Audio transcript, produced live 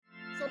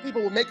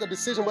people will make a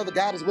decision whether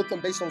God is with them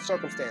based on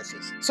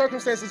circumstances.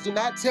 Circumstances do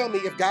not tell me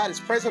if God is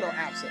present or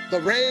absent. The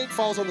rain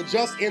falls on the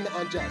just and the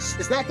unjust.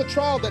 It's not the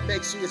trial that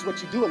makes you, it's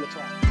what you do in the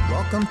trial.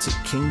 Welcome to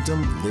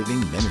Kingdom Living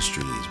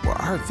Ministries, where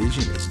our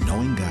vision is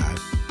knowing God,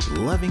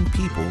 loving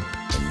people,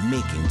 and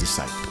making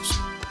disciples.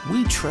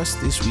 We trust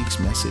this week's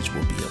message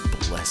will be a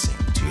blessing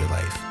to your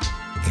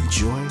life.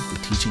 Enjoy the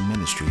teaching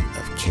ministry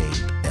of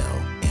KLM.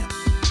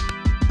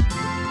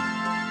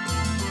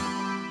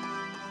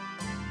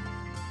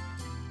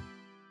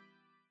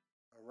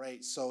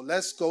 So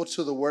let's go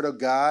to the Word of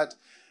God.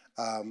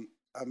 I'm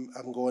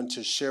going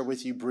to share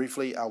with you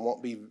briefly. I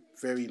won't be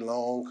very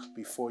long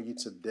before you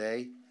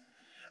today.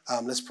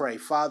 Let's pray.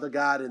 Father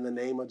God, in the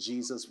name of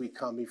Jesus, we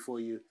come before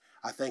you.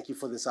 I thank you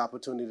for this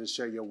opportunity to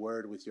share your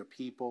word with your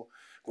people.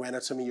 Grant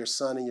unto me your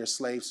son and your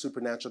slave,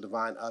 supernatural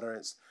divine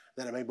utterance,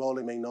 that I may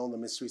boldly make known the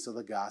mysteries of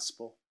the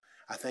gospel.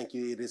 I thank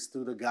you. It is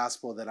through the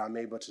gospel that I'm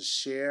able to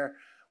share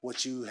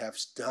what you have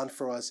done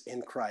for us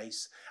in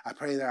Christ. I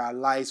pray that our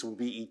lives will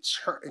be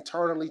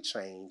eternally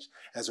changed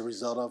as a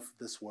result of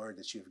this word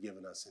that you've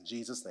given us. In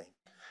Jesus' name,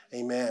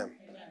 amen.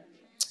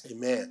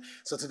 Amen.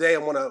 So today I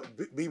want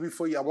to be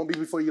before you. I won't be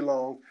before you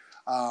long.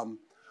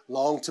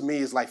 Long to me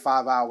is like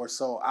 5 hours,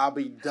 so I'll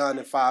be done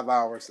in 5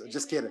 hours.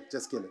 Just kidding.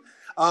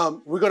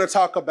 We're going to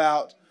talk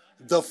about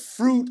the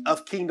fruit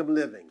of kingdom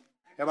living.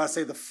 Everybody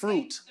say the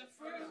fruit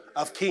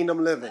of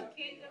kingdom living.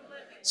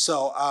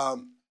 So,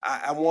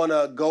 I want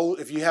to go,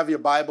 if you have your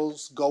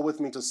Bibles, go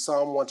with me to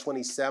Psalm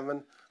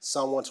 127.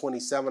 Psalm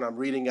 127, I'm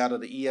reading out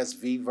of the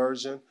ESV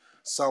version.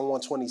 Psalm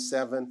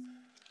 127.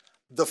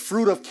 The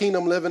fruit of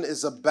kingdom living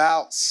is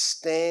about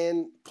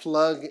stand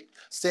plugged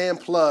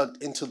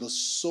into the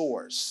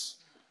source,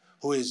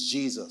 who is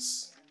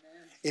Jesus.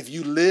 If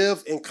you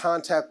live in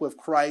contact with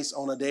Christ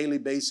on a daily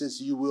basis,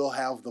 you will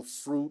have the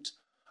fruit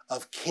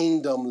of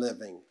kingdom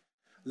living.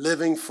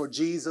 Living for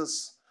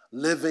Jesus,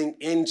 living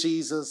in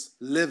Jesus,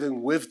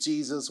 living with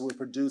Jesus will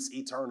produce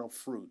eternal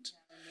fruit.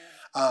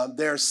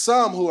 There are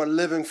some who are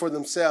living for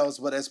themselves,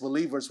 but as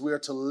believers, we are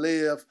to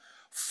live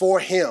for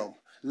him,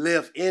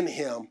 live in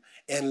him,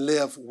 and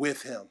live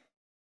with him.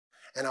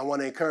 And I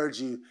want to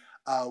encourage you,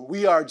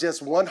 we are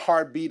just one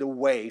heartbeat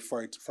away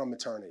from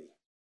eternity.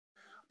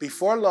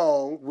 Before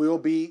long, we'll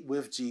be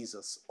with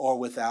Jesus or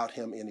without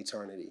him in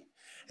eternity.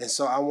 And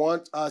so I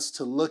want us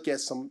to look at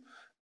some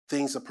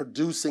things of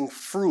producing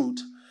fruit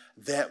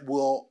that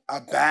will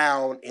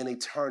abound in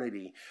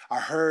eternity. I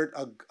heard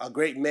a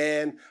great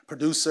man,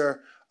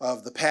 producer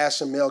of The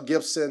Passion, Mel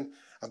Gibson,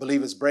 I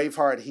believe it's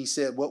Braveheart, he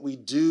said, what we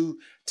do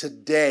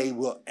today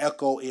will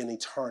echo in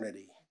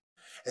eternity.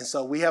 And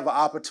so we have an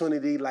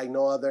opportunity like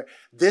no other.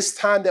 This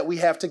time that we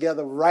have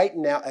together right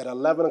now at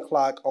 11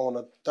 o'clock on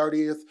the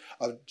 30th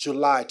of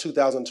July,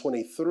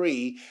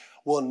 2023,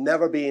 will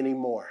never be any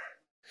more.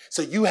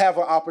 So you have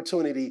an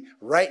opportunity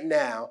right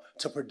now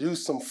to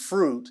produce some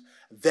fruit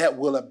that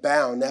will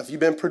abound. Now, if you've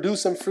been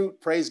producing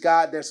fruit, praise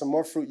God, there's some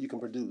more fruit you can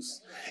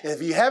produce. And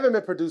if you haven't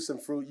been producing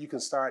fruit, you can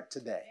start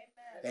today.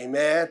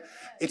 Amen.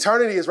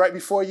 Eternity is right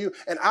before you.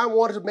 And I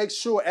wanted to make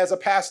sure as a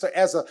pastor,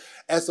 as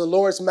the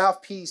Lord's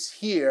mouthpiece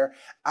here,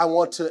 I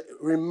want to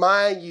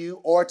remind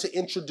you or to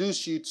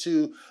introduce you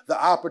to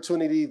the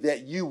opportunity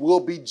that you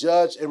will be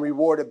judged and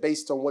rewarded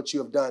based on what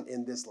you have done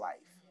in this life.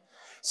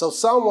 So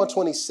Psalm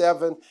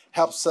 127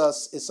 helps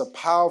us. It's a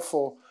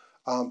powerful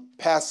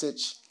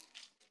passage.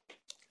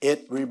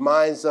 It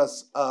reminds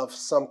us of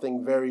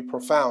something very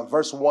profound.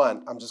 Verse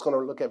 1, I'm just going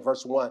to look at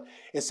verse 1.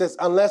 It says,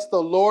 unless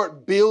the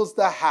Lord builds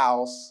the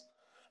house,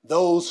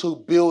 those who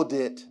build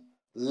it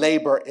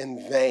labor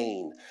in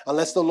vain.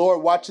 Unless the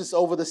Lord watches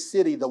over the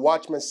city, the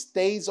watchman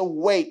stays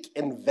awake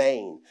in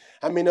vain.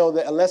 I mean, know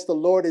that unless the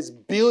Lord is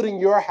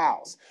building your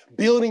house,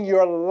 building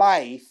your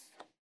life,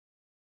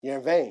 you're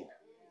in vain.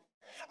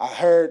 I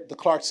heard the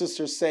Clark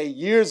sisters say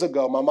years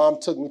ago, my mom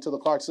took me to the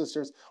Clark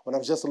sisters when I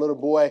was just a little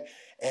boy,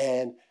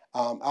 and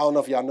I don't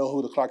know if y'all know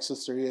who the Clark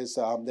sister is.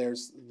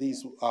 There's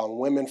these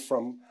women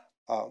from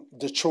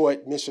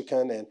Detroit,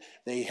 Michigan, and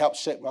they helped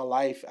shape my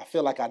life. I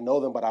feel like I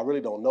know them, but I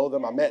really don't know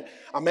them. I met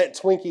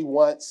Twinkie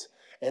once,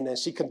 and then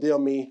she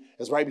condemned me. It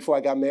was right before I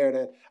got married,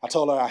 and I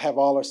told her I have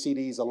all her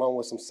CDs along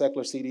with some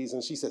secular CDs,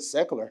 and she said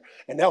secular,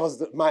 and that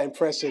was my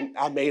impression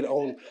I made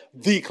on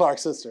the Clark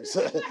sisters.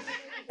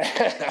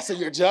 I said,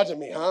 you're judging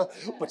me, huh?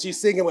 But you're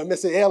singing with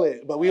Missy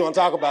Elliott, but we won't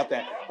talk about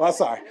that. Well, I'm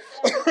sorry.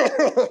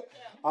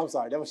 I'm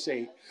sorry, that was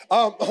shade.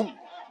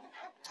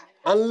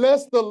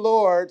 Unless the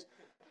Lord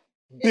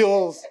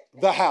builds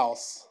the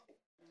house,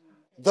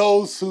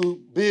 those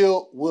who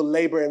build will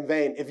labor in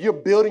vain. If you're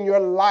building your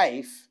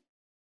life,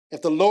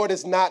 if the Lord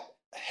is not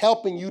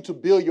helping you to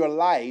build your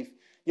life,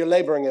 you're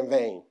laboring in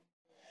vain.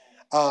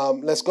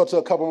 Let's go to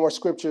a couple more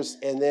scriptures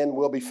and then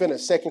we'll be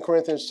finished. 2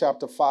 Corinthians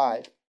chapter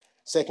 5.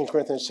 2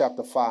 Corinthians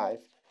chapter 5.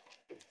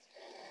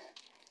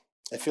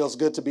 It feels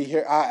good to be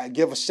here. I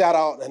give a shout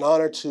out and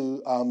honor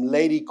to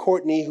Lady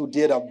Courtney, who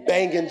did a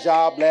banging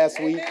job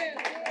last week.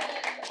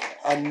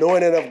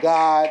 Anointed of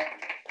God,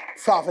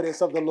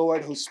 prophetess of the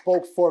Lord, who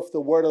spoke forth the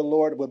word of the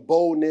Lord with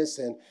boldness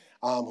and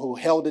who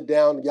held it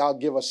down. Y'all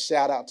give a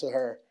shout out to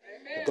her.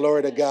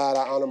 Glory to God.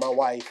 I honor my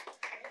wife.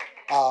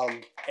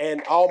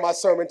 And all my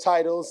sermon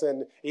titles,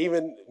 and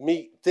even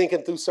me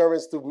thinking through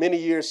sermons through many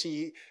years,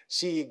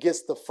 she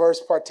gets the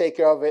first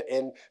partaker of it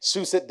and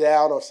shoots it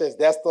down or says,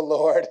 that's the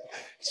Lord.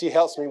 She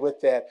helps me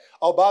with that.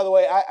 Oh, by the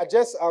way, I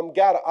just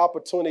got an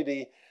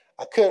opportunity.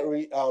 I couldn't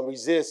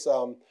resist.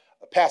 A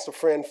pastor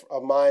friend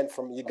of mine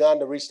from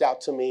Uganda reached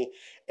out to me,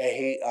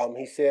 and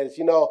he says,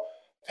 you know,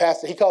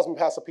 Pastor, he calls me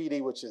Pastor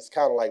PD, which is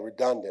kind of like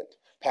redundant,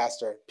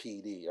 Pastor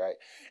PD, right?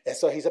 And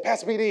so he said,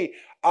 Pastor PD,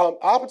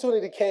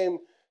 opportunity came.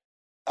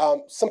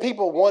 Some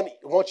people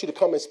want you to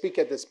come and speak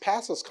at this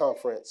pastors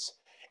conference.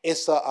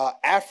 It's a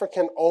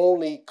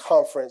African-only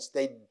conference.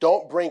 They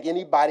don't bring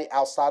anybody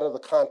outside of the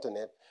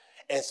continent,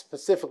 and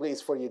specifically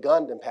it's for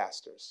Ugandan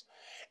pastors.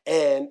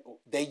 And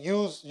they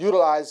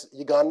utilize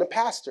Ugandan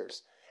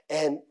pastors.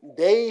 And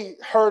they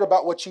heard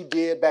about what you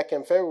did back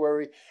in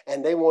February,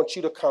 and they want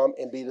you to come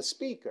and be the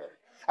speaker.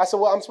 I said,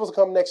 well, I'm supposed to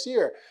come next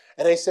year.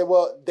 And they said,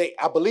 well,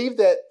 I believe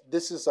that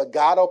this is a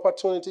God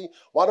opportunity.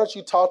 Why don't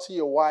you talk to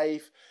your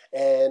wife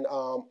and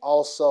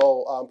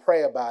also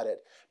pray about it?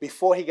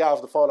 Before he got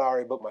off the phone, I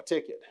already booked my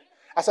ticket.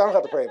 I said, I don't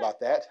have to pray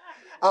about that.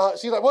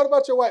 She's like, what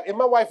about your wife? And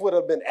my wife would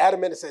have been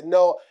adamant and said,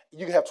 no,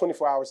 you can have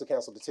 24 hours to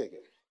cancel the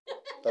ticket.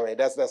 I mean,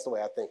 that's the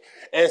way I think.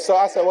 And so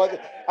I said, well,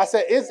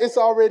 it's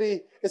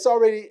already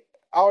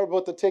I already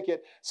booked the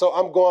ticket. So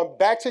I'm going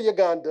back to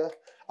Uganda.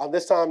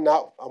 This time,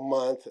 not a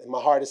month, and my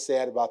heart is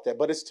sad about that,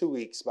 but it's 2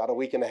 weeks, about a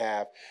week and a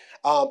half.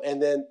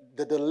 And then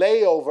the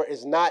layover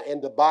is not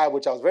in Dubai,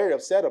 which I was very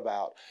upset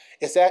about.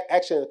 It's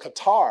actually in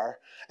Qatar.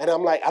 And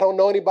I'm like, I don't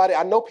know anybody.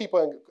 I know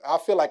people, I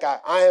feel like I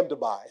am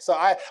Dubai. So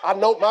I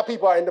know my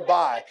people are in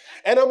Dubai.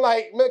 And I'm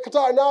like, man,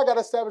 Qatar, now I got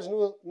to establish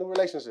new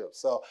relationships.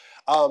 So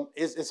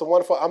it's a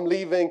wonderful, I'm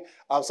leaving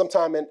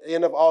sometime in the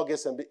end of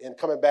August and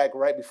coming back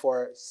right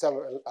before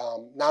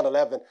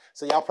 9/11.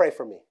 So y'all pray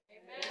for me.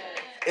 Amen.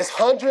 It's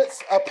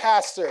hundreds of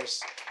pastors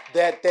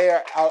that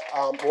they're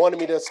wanting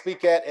me to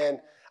speak at, and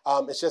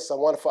it's just a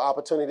wonderful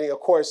opportunity. Of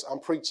course, I'm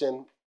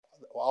preaching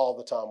all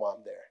the time while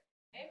I'm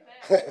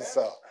there. Amen.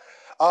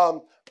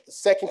 So,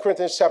 2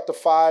 Corinthians chapter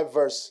 5,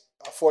 verse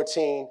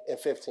 14 and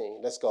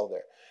 15. Let's go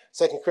there.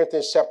 2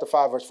 Corinthians chapter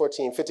 5, verse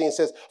 14 and 15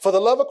 says, for the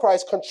love of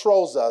Christ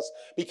controls us,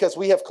 because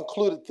we have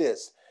concluded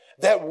this,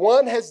 that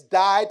one has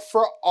died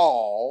for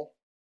all,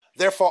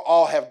 therefore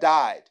all have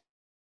died.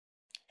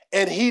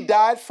 And he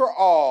died for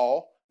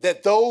all,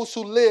 that those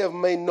who live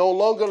may no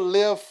longer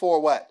live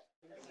for what?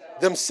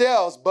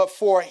 Themselves, but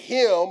for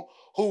him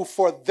who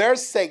for their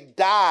sake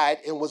died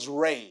and was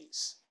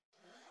raised.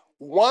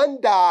 One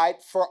died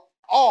for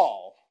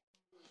all,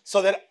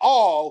 so that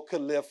all could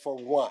live for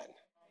one.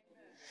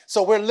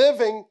 So we're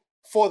living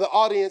for the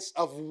audience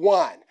of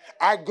one.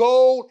 Our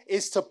goal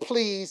is to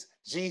please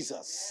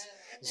Jesus.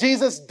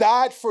 Jesus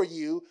died for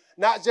you,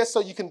 not just so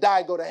you can die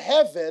and go to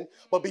heaven,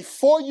 but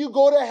before you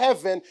go to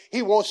heaven,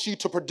 he wants you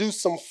to produce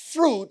some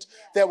fruit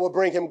that will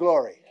bring him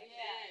glory.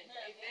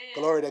 Amen.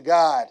 Glory to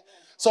God.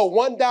 So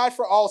one died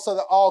for all so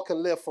that all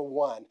can live for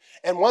one.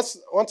 And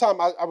one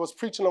time I was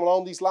preaching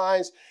along these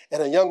lines,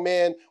 and a young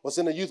man was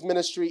in the youth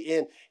ministry,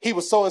 and he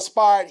was so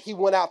inspired, he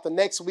went out the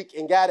next week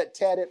and got it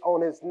tatted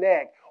on his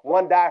neck.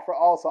 One died for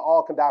all so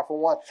all can die for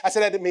one. I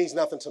said, that means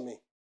nothing to me.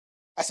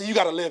 I said, you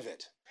got to live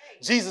it.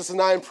 Jesus is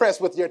not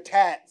impressed with your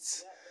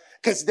tats.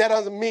 Because that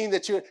doesn't mean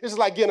that this is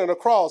like getting a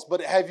cross, but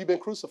have you been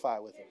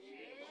crucified with him?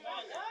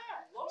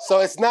 So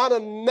it's not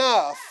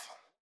enough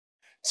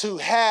to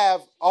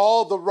have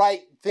all the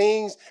right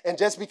things, and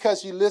just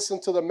because you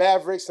listen to the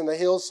Mavericks and the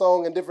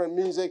Hillsong and different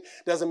music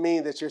doesn't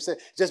mean that you're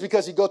saved. Just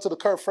because you go to the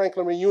Kirk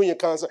Franklin reunion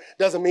concert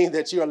doesn't mean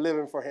that you are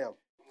living for him.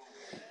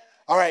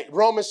 All right,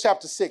 Romans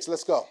chapter 6,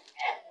 let's go.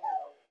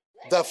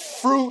 The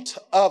fruit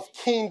of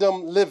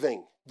kingdom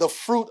living. The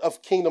fruit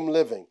of kingdom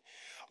living.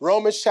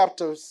 Romans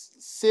chapter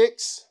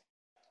 6.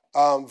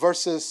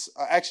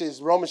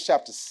 It's Romans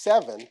chapter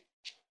 7.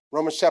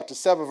 Romans chapter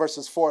 7,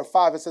 verses 4 and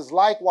 5. It says,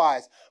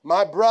 likewise,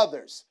 my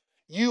brothers,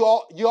 you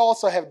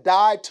also have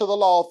died to the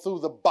law through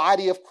the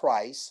body of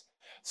Christ,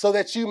 so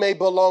that you may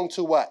belong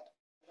to what?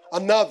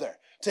 Another.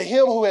 To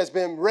him who has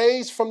been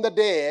raised from the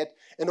dead,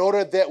 in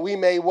order that we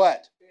may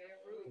what?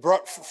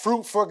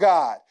 Fruit for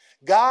God.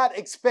 God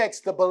expects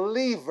the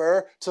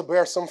believer to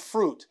bear some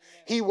fruit.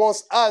 He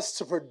wants us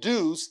to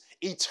produce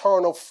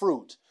eternal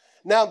fruit.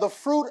 Now, the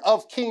fruit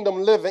of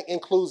kingdom living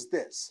includes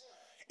this.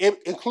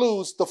 It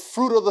includes the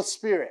fruit of the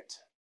Spirit.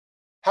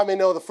 How many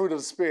know the fruit of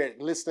the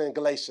Spirit listed in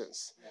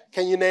Galatians?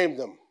 Can you name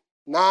them?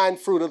 9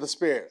 fruit of the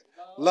Spirit.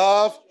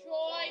 Love.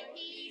 Joy,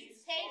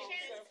 peace,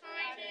 patience,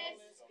 kindness,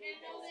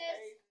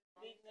 gentleness,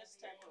 meekness,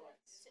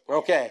 temperance.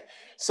 Okay.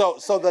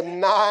 So the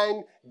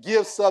 9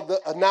 gifts of the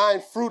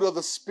 9 fruit of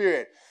the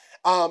Spirit.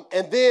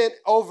 And then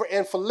over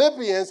in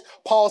Philippians,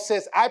 Paul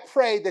says, I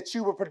pray that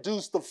you will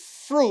produce the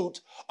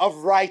fruit of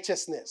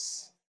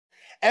righteousness.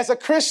 As a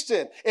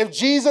Christian, if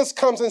Jesus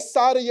comes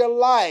inside of your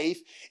life,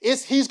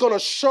 he's going to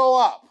show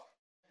up.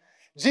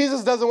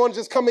 Jesus doesn't want to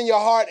just come in your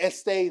heart and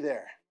stay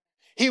there.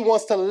 He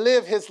wants to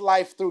live his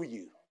life through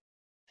you.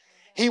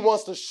 He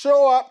wants to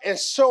show up and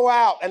show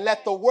out and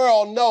let the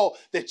world know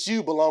that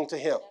you belong to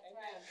him.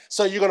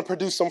 So you're going to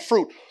produce some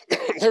fruit.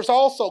 There's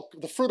also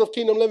the fruit of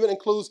kingdom living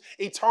includes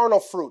eternal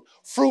fruit,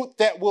 fruit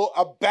that will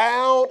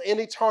abound in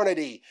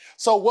eternity.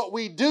 So what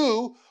we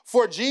do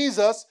for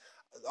Jesus,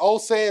 the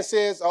old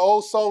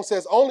song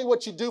says, only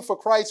what you do for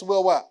Christ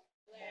will what?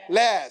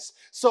 Last.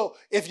 So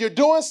if you're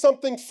doing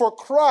something for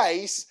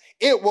Christ,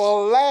 it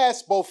will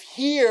last both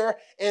here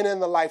and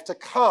in the life to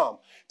come.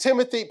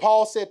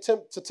 Paul said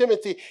to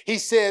Timothy, he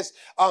says,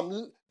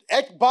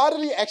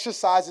 bodily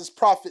exercises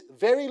profit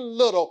very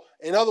little.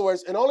 In other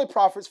words, it only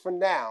profits for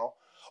now,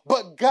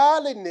 but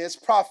godliness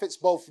profits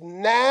both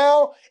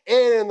now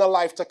and in the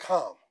life to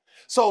come.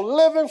 So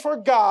living for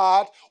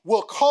God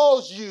will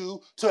cause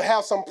you to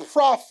have some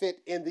profit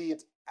in the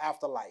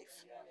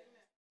afterlife.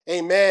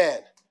 Amen.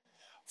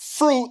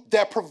 Fruit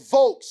that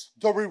provokes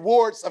the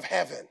rewards of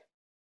heaven.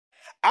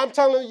 I'm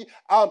telling you,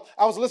 I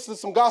was listening to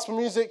some gospel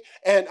music,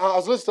 and I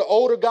was listening to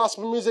older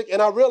gospel music,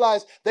 and I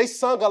realized they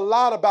sung a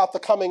lot about the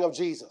coming of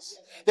Jesus.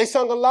 They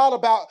sung a lot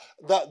about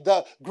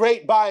the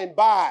great by and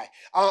by.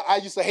 I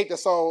used to hate the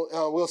song,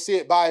 we'll see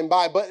it by and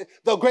by, but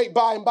the great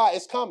by and by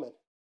is coming.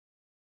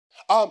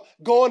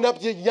 Going up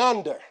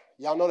yonder.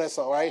 Y'all know that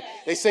song, right?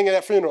 They sing it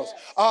at funerals.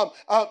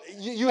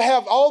 You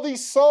have all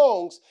these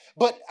songs,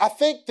 but I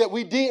think that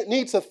we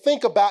need to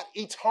think about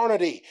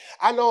eternity.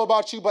 I know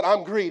about you, but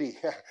I'm greedy.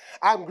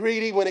 I'm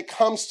greedy when it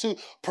comes to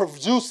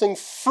producing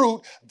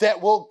fruit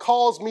that will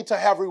cause me to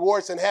have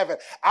rewards in heaven.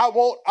 I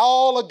want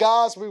all of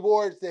God's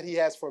rewards that he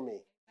has for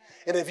me.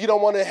 And if you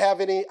don't want to have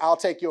any, I'll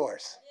take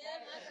yours.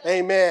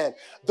 Amen.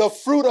 The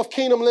fruit of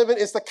kingdom living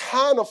is the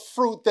kind of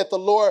fruit that the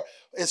Lord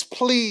is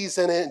pleased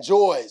and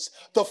enjoys.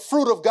 The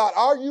fruit of God.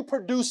 Are you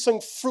producing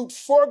fruit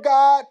for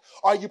God?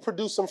 Or are you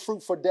producing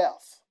fruit for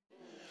death?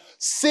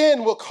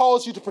 Sin will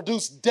cause you to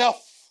produce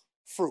death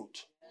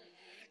fruit.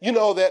 You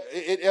know that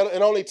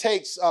it only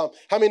takes, how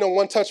many know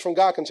one touch from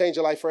God can change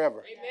your life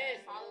forever?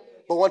 Amen.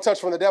 But one touch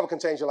from the devil can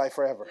change your life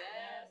forever.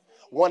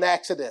 One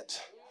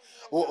accident.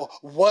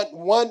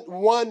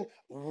 One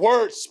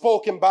word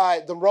spoken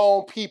by the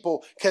wrong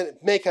people can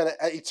make an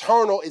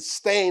eternal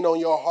stain on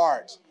your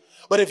heart.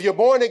 But if you're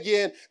born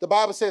again, the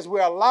Bible says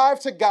we're alive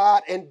to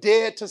God and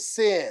dead to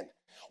sin.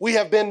 We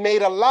have been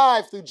made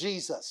alive through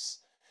Jesus.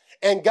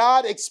 And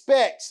God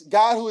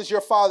who is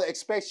your Father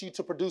expects you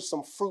to produce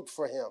some fruit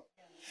for him.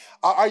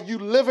 Are you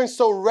living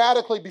so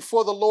radically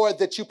before the Lord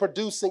that you're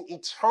producing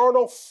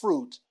eternal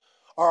fruit,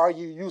 or are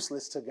you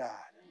useless to God?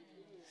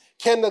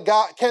 Can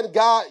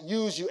God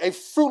use you? A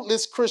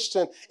fruitless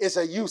Christian is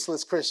a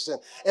useless Christian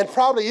and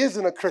probably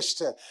isn't a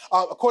Christian.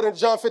 According to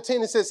John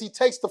 15, it says he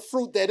takes the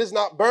fruit that is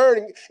not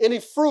burning any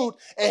fruit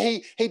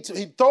and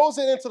he throws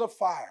it into the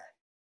fire,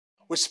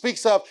 which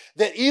speaks of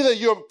that either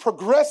you're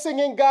progressing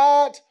in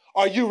God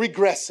or you're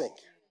regressing.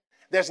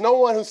 There's no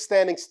one who's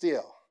standing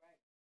still.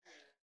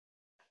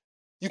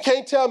 You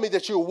can't tell me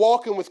that you're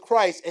walking with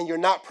Christ and you're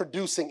not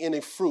producing any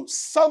fruit.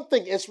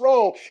 Something is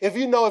wrong. If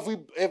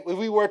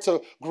we were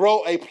to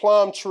grow a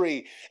plum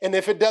tree and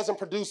if it doesn't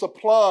produce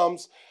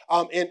plums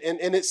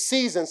in its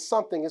season,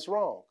 something is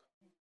wrong.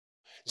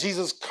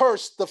 Jesus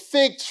cursed the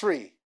fig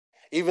tree,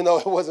 even though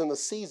it wasn't the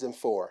season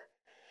for.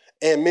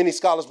 And many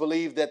scholars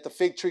believe that the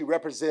fig tree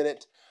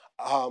represented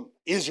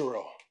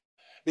Israel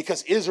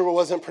because Israel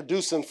wasn't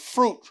producing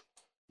fruit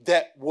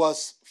that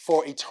was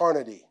for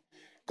eternity.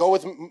 Go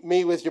with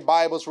me with your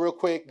Bibles real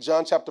quick.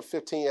 John chapter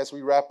 15 as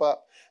we wrap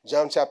up.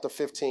 John chapter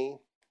 15.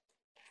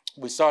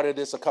 We started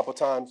this a couple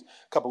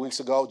weeks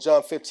ago.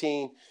 John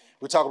 15,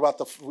 we talk about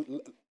the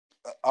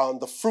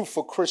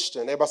fruitful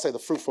Christian. Everybody say the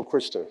fruitful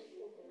Christian.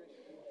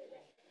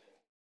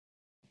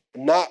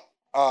 Not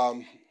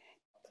the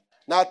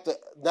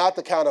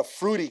kind of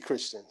fruity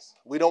Christians.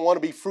 We don't want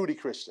to be fruity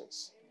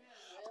Christians.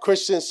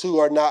 Christians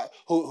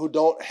who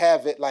don't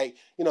have it, like,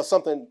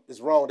 something is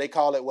wrong. They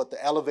call it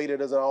the elevator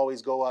doesn't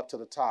always go up to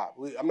the top.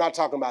 I'm not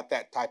talking about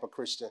that type of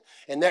Christian.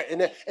 And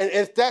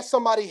if that's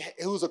somebody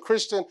who's a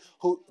Christian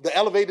who the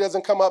elevator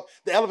doesn't come up,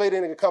 the elevator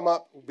didn't come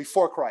up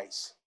before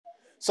Christ.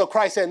 So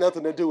Christ had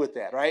nothing to do with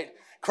that, right?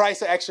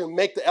 Christ actually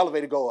make the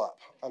elevator go up.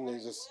 Let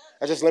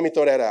me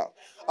throw that out.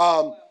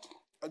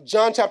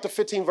 John chapter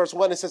 15, verse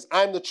 1, it says,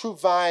 I'm the true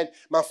vine,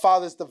 my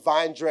Father's the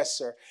vine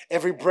dresser.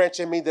 Every branch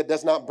in me that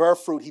does not bear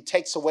fruit, he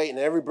takes away. And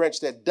every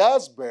branch that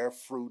does bear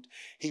fruit,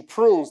 he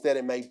prunes that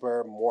it may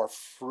bear more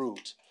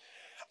fruit.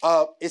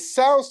 It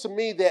sounds to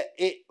me that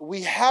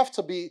we have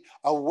to be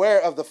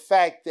aware of the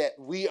fact that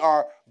we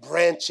are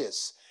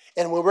branches.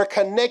 And when we're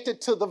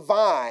connected to the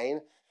vine,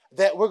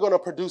 that we're going to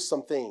produce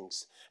some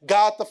things.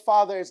 God the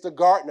Father is the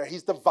gardener.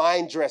 He's the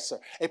vine dresser,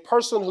 a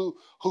person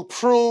who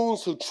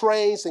prunes, who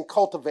trains and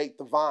cultivates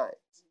the vines.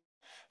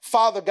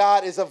 Father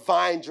God is a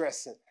vine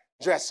dresser.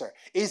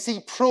 Is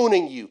he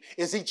pruning you?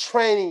 Is he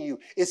training you?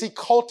 Is he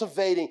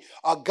cultivating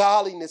a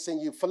godliness in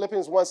you?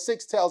 Philippians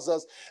 1:6 tells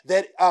us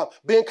that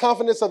being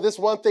confident of this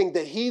one thing,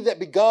 that he that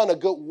begun a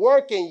good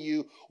work in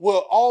you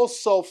will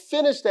also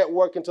finish that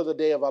work until the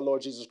day of our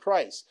Lord Jesus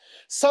Christ.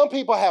 Some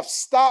people have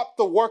stopped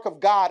the work of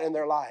God in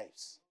their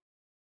lives.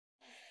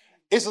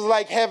 It's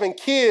like having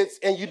kids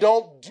and you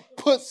don't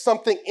put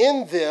something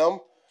in them.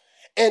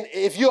 And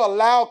if you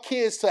allow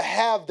kids to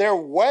have their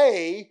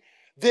way,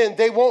 then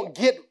they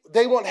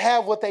won't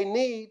have what they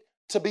need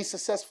to be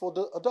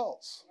successful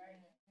adults.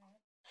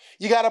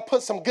 You got to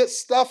put some good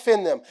stuff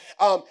in them.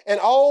 And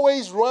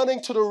always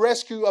running to the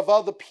rescue of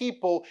other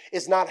people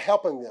is not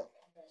helping them.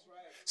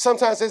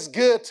 Sometimes it's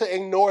good to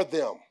ignore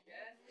them.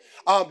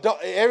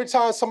 Every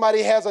time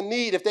somebody has a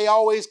need, if they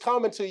always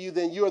coming to you,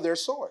 then you're their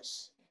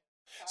source.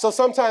 So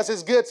sometimes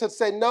it's good to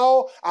say,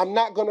 no, I'm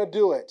not going to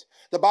do it.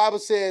 The Bible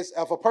says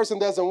if a person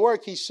doesn't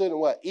work, he shouldn't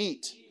what?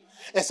 Eat.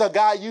 And so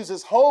God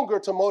uses hunger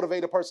to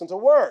motivate a person to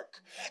work.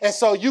 And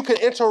so you can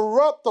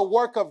interrupt the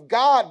work of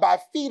God by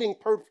feeding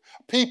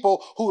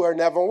people who are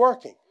never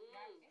working.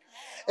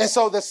 And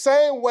so the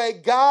same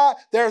way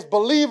there's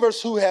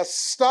believers who have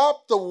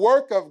stopped the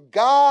work of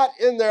God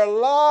in their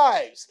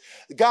lives.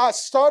 God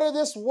started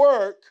this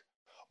work,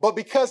 but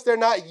because they're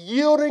not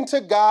yielding to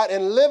God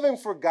and living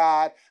for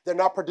God, they're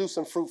not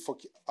producing fruit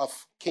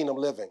of kingdom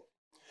living.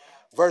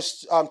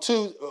 Verse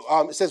 2,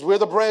 it says, we're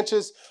the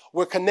branches.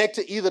 We're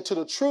connected either to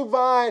the true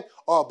vine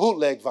or a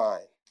bootleg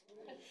vine.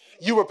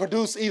 You will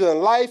produce either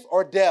life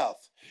or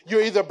death.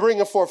 You're either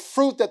bringing forth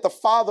fruit that the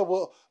Father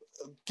will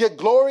get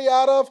glory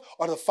out of,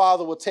 or the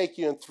Father will take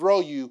you and throw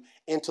you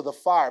into the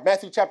fire.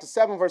 Matthew chapter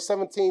 7, verse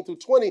 17 through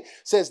 20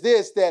 says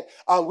this, that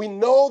we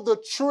know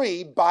the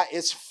tree by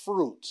its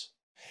fruit.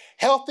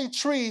 Healthy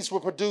trees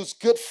will produce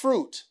good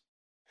fruit.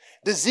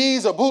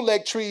 Disease or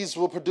bootleg trees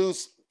will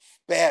produce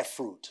bad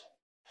fruit.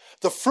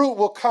 The fruit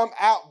will come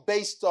out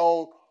based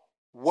on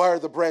where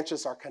the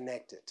branches are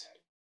connected.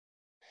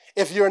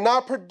 If you're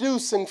not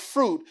producing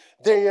fruit,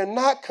 then you're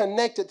not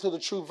connected to the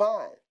true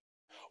vine.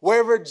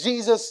 Wherever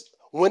Jesus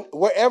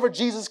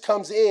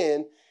comes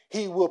in,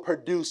 he will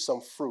produce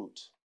some fruit.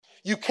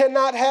 You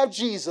cannot have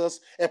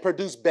Jesus and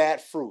produce bad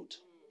fruit.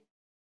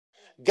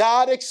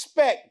 God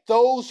expects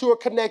those who are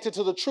connected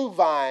to the true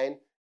vine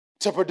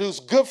to produce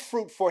good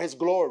fruit for his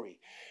glory.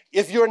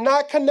 If you're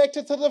not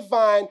connected to the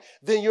vine,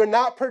 then you're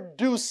not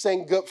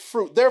producing good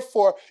fruit.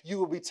 Therefore, you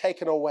will be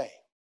taken away.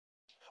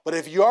 But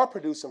if you are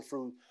producing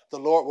fruit, the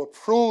Lord will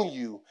prune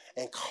you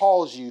and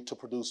cause you to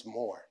produce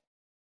more.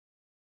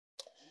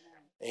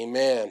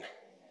 Amen.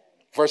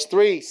 Verse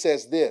 3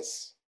 says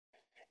this.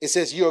 It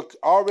says, you're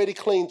already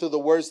clean through the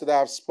words that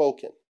I've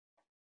spoken.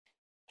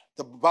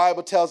 The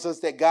Bible tells us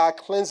that God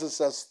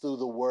cleanses us through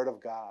the word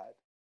of God.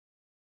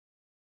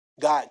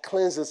 God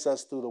cleanses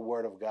us through the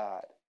word of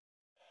God.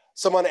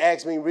 Someone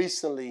asked me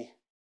recently,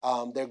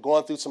 they're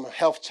going through some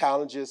health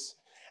challenges,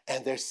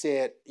 and they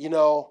said, it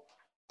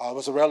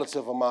was a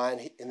relative of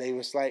mine, and they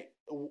was like,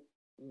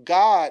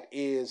 what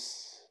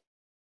is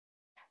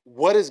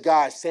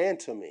God saying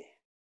to me?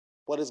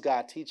 What is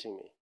God teaching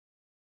me?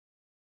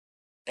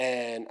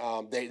 And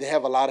they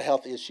have a lot of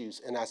health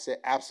issues, and I said,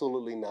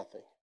 absolutely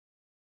nothing.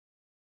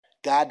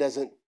 God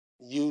doesn't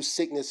use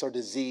sickness or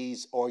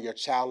disease or your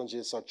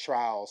challenges or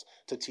trials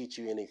to teach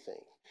you anything.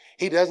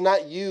 He does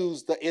not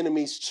use the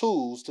enemy's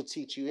tools to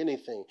teach you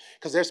anything.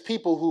 Because there's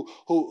people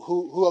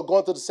who are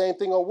going through the same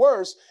thing or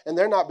worse, and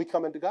they're not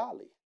becoming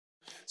godly.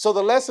 So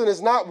the lesson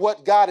is not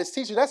what God is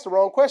teaching. That's the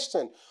wrong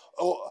question.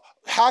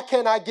 How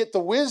can I get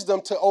the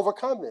wisdom to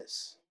overcome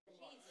this?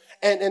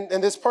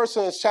 And this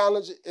person is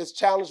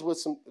challenged with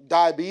some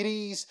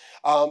diabetes.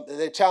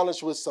 They're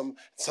challenged with some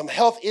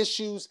health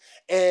issues.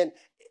 And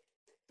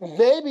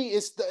maybe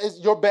it's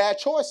your bad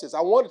choices.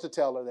 I wanted to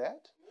tell her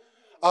that.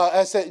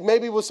 I said,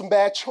 maybe with some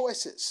bad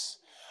choices.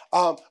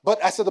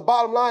 But I said, the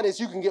bottom line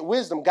is you can get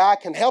wisdom. God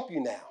can help you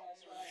now.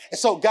 And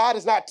so God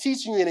is not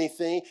teaching you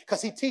anything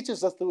because he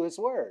teaches us through his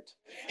word.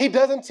 He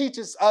doesn't teach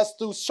us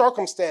through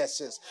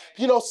circumstances.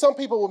 Some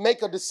people will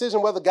make a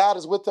decision whether God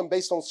is with them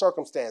based on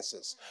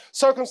circumstances.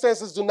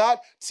 Circumstances do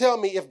not tell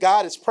me if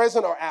God is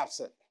present or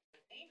absent.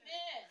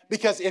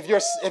 Because if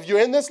you're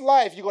in this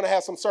life, you're going to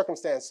have some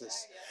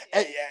circumstances.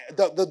 And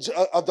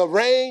the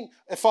rain,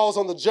 it falls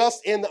on the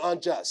just and the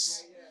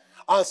unjust.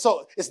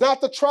 So it's not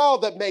the trial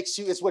that makes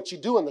you, it's what you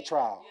do in the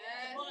trial.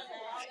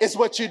 It's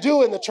what you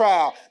do in the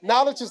trial.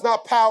 Knowledge is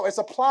not power. It's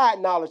applied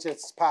knowledge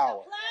that's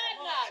power.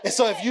 And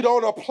so if you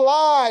don't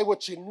apply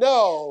what you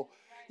know,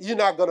 you're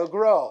not going to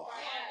grow.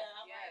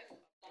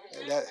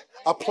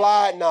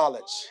 Applied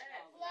knowledge.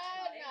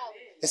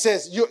 It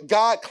says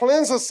God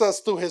cleanses us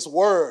through his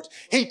word.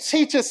 He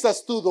teaches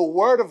us through the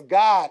word of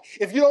God.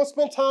 If you don't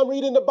spend time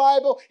reading the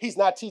Bible, he's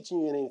not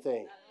teaching you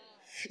anything.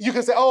 You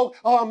can say, oh,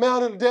 I'm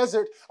out in the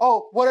desert.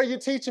 Oh, what are you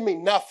teaching me?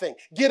 Nothing.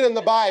 Get in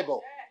the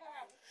Bible.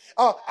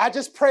 Oh, I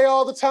just pray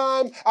all the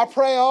time. I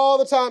pray all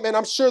the time. And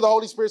I'm sure the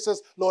Holy Spirit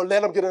says, Lord,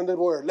 let them get into the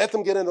word. Let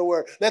them get in the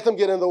word. Let them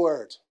get in the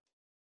word.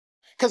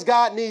 Because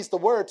God needs the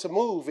word to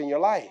move in your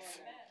life.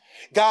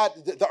 God,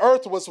 the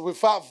earth was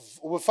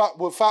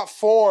without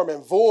form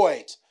and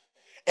void.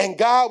 And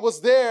God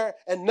was there,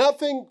 and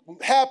nothing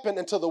happened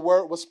until the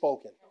word was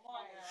spoken.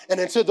 And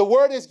until the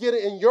word is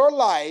getting in your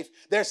life,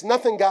 there's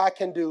nothing God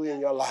can do in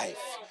your life.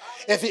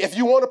 If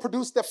you want to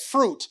produce the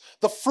fruit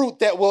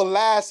that will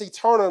last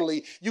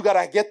eternally, you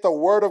got to get the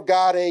word of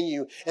God in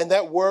you, and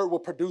that word will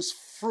produce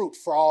fruit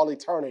for all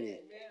eternity.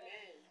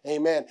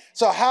 Amen.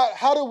 So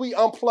how do we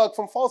unplug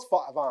from false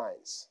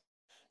vines?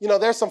 You know,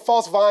 there's some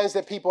false vines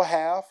that people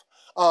have.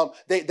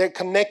 They're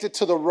connected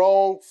to the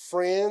wrong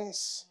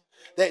friends.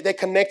 They're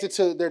connected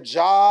to their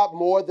job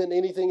more than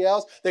anything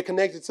else. They're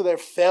connected to their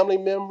family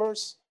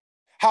members.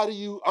 How do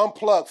you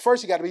unplug?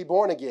 First, you got to be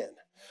born again.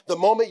 The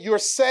moment you're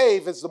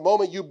saved is the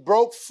moment you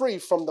broke free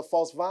from the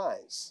false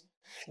vines.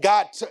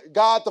 God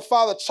the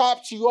Father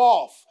chopped you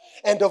off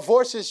and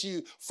divorces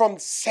you from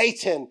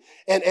Satan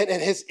and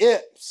his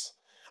imps.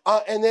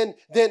 And then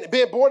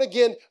being born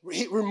again,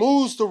 he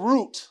removes the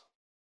root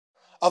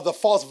of the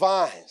false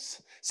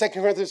vines. 2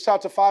 Corinthians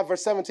chapter 5,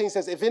 verse 17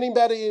 says, if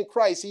anybody in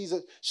Christ,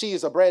 she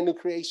is a brand new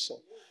creation.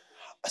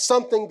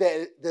 Something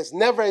that's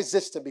never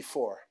existed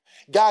before.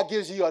 God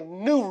gives you a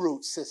new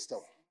root system.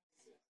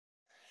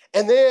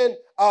 And then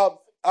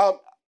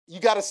you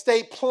got to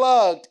stay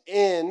plugged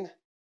in.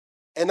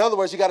 In other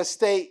words, you got to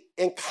stay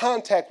in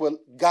contact with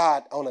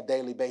God on a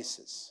daily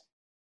basis.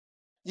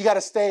 You got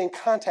to stay in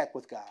contact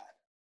with God.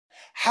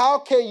 How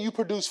can you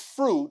produce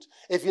fruit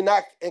if you're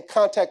not in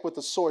contact with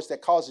the source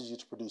that causes you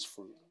to produce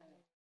fruit?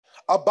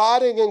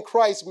 Abiding in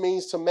Christ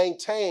means to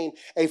maintain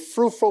a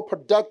fruitful,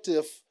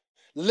 productive,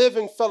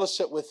 living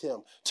fellowship with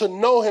him. To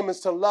know him is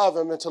to love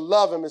him, and to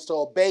love him is to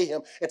obey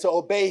him, and to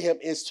obey him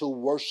is to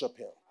worship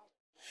him.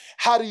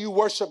 How do you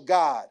worship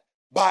God?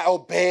 By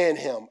obeying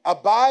him.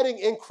 Abiding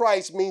in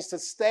Christ means to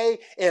stay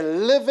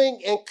in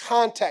living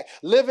contact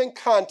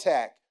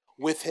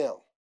with him.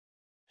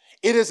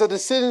 It is a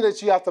decision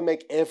that you have to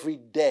make every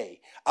day,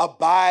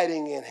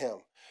 abiding in him.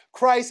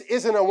 Christ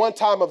isn't a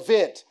one-time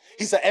event.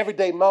 He's an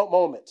everyday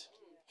moment.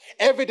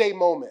 Everyday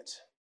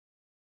moment.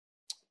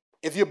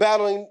 If you're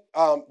battling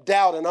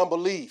doubt and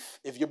unbelief,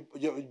 if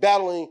you're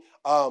battling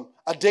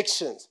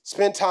addictions,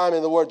 spend time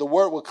in the Word. The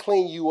Word will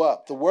clean you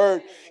up. The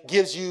Word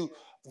gives you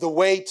the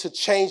way to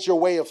change your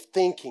way of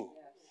thinking.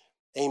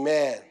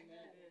 Amen.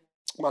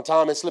 My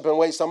time is slipping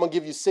away, so I'm going to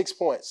give you 6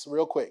 points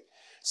real quick.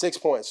 6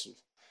 points.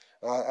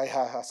 I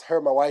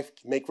heard my wife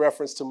make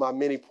reference to my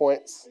many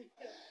points.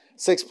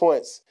 6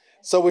 points.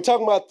 So we're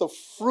talking about the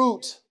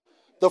fruit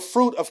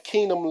of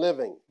kingdom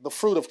living. The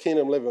fruit of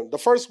kingdom living. The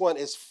first one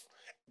is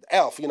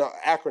ELF,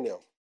 acronym.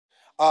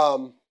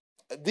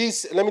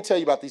 Let me tell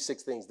you about these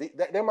 6 things.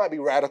 They might be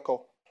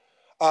radical.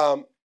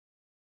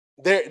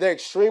 They're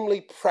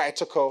extremely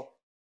practical,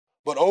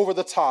 but over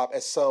the top,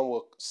 as some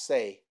will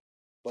say.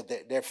 But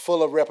they're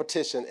full of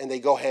repetition, and they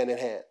go hand in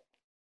hand.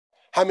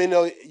 How many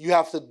know you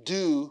have to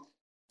do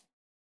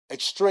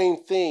extreme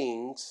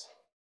things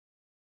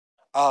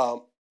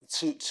to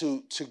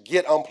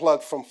get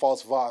unplugged from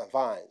false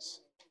vines?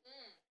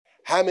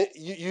 How many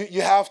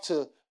you have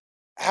to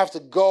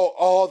go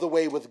all the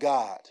way with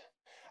God?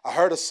 I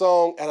heard a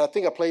song, and I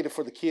think I played it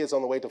for the kids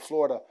on the way to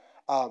Florida.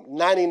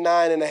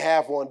 99 and a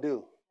half won't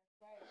do.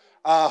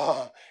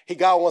 God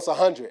wants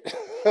 100.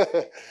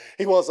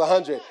 He wants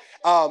 100.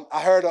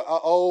 I heard an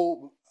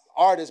old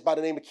artist by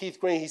the name of Keith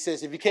Green. He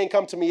says, if you can't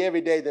come to me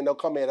every day, then don't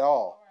come at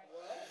all.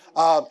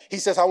 He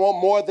says, I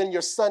want more than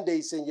your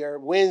Sundays and your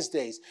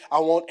Wednesdays. I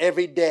want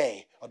every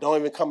day, or don't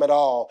even come at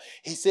all.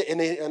 He said,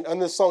 and on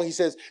this song, he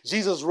says,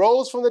 Jesus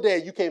rose from the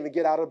dead. You can't even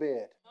get out of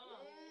bed.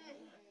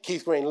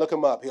 Keith Green, look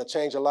him up. He'll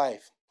change your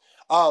life.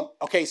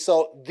 Okay,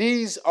 so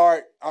these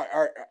are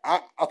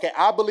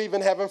I believe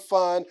in having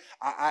fun.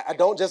 I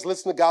don't just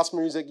listen to gospel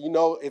music.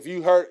 If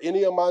you heard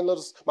any of my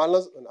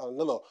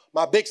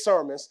big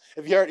sermons,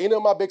 if you heard any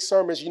of my big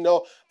sermons, you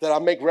know that I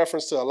make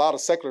reference to a lot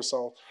of secular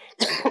songs.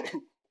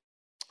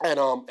 And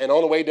on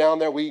the way down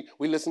there, we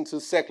listen to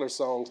secular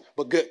songs,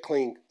 but good,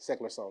 clean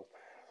secular songs.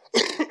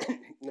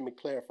 Let me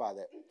clarify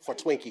that for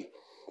Twinkie,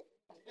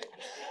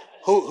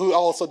 who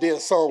also did a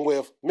song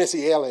with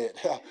Missy Elliott,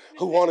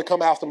 who wanted to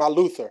come after my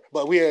Luther,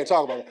 but we ain't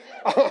talking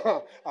about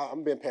it.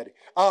 I'm being petty.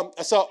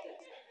 So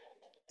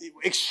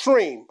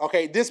extreme,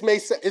 okay? It's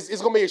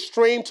going to be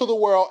extreme to the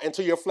world and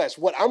to your flesh.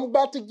 What I'm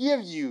about to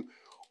give you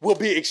will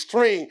be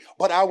extreme,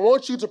 but I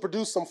want you to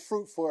produce some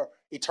fruit for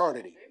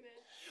eternity.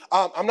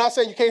 I'm not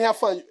saying you can't have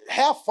fun.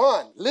 Have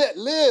fun.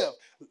 Live.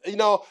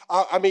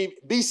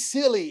 Be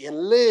silly and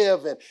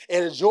live and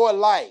enjoy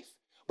life.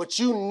 But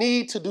you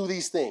need to do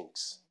these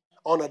things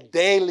on a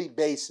daily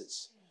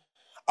basis.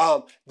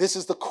 This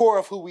is the core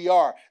of who we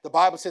are. The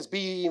Bible says, be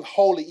ye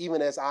holy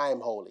even as I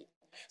am holy.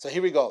 So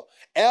here we go.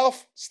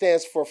 ELF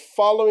stands for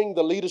following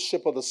the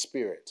leadership of the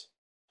Spirit.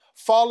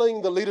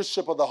 Following the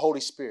leadership of the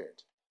Holy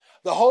Spirit.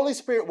 The Holy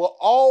Spirit will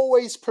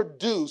always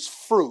produce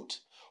fruit.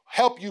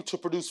 Help you to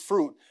produce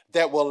fruit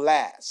that will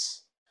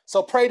last.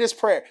 So pray this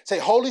prayer. Say,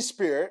 Holy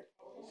Spirit,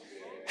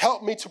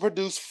 help me to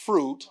produce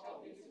fruit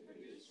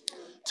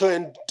to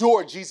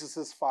endure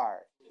Jesus'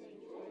 fire.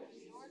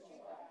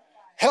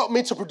 Help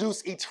me to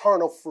produce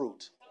eternal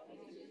fruit.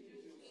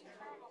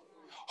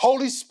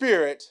 Holy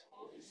Spirit,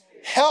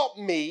 help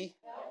me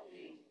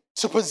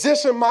to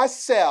position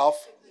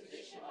myself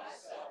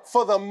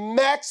for the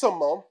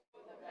maximum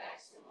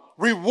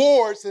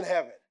rewards in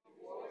heaven.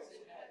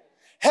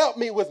 Help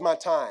me with my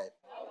time.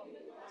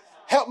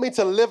 Help me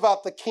to live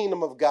out the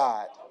kingdom of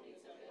God.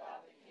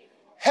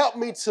 Help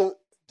me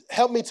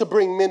to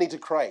bring many to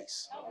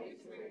Christ.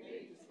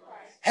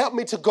 Help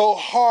me to go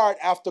hard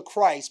after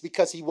Christ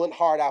because he went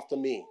hard after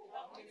me.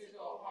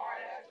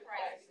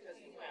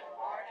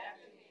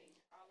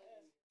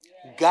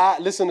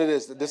 God, listen to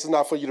this. This is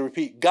not for you to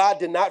repeat. God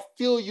did not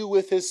fill you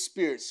with his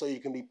spirit so you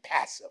can be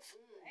passive.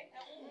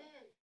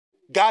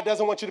 God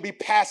doesn't want you to be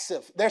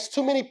passive. There's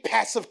too many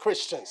passive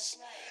Christians.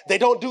 They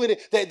don't do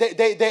it.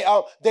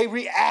 They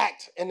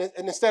react and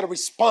instead of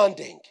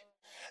responding.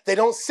 They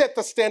don't set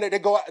the standard.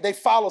 They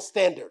follow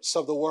standards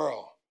of the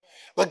world.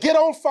 But get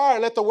on fire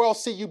and let the world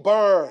see you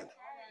burn.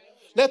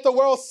 Let the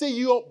world see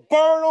you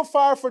burn on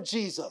fire for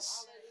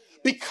Jesus.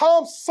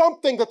 Become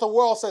something that the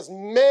world says,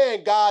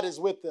 man, God is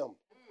with them.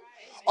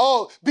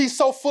 Oh, be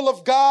so full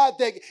of God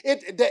that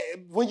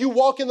when you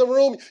walk in the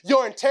room,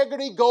 your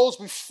integrity goes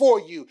before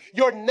you.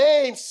 Your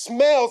name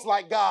smells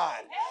like God.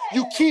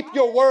 You keep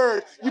your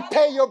word. You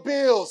pay your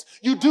bills.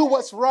 You do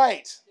what's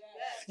right.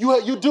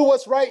 You do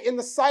what's right in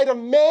the sight of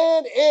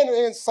man and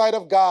in the sight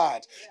of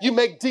God. You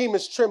make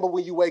demons tremble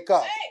when you wake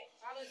up.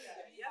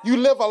 You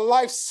live a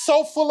life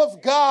so full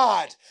of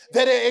God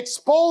that it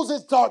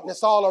exposes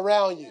darkness all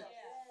around you.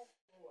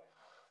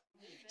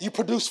 You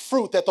produce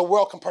fruit that the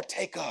world can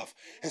partake of.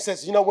 And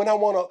says, you know, when I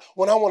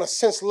want to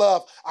sense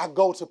love, I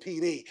go to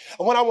PD.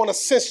 And when I want to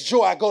sense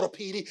joy, I go to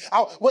PD.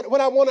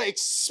 When I want to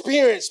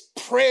experience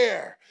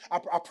prayer,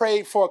 I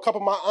prayed for a couple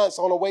of my aunts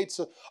on the way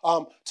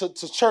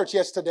to church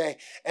yesterday.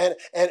 And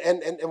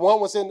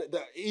one was in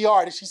the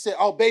ER. And she said,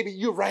 oh, baby,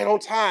 you're right on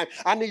time.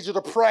 I need you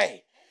to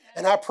pray.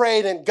 And I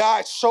prayed, and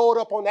God showed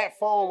up on that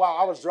phone while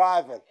I was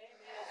driving.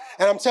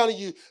 And I'm telling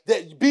you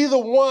that be the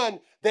one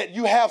that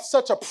you have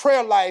such a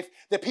prayer life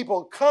that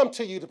people come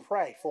to you to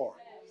pray for.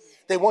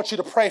 They want you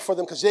to pray for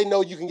them because they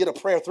know you can get a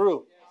prayer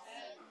through.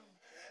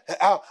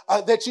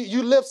 That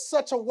you live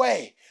such a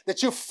way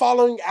that you're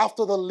following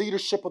after the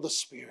leadership of the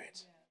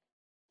Spirit.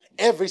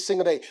 Every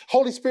single day.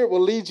 Holy Spirit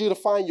will lead you to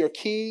find your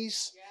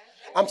keys.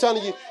 I'm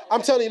telling you,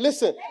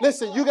 listen,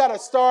 you got to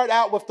start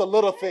out with the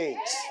little things.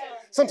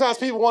 Sometimes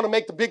people want to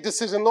make the big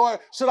decision. Lord,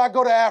 should I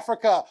go to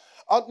Africa?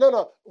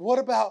 No. What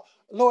about,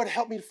 Lord,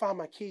 help me to find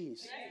my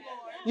keys.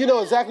 You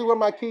know exactly where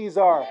my keys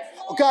are.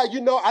 Oh, God,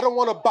 you know I don't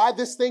want to buy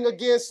this thing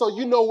again, so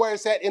you know where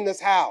it's at in this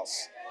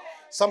house.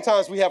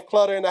 Sometimes we have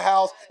clutter in the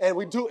house, and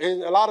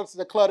and a lot of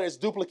the clutter is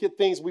duplicate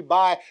things we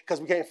buy because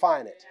we can't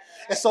find it.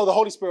 And so the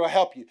Holy Spirit will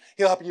help you.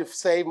 He'll help you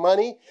save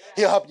money.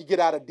 He'll help you get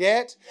out of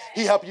debt.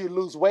 He'll help you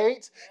lose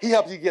weight. He'll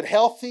help you get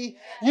healthy.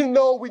 You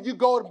know when you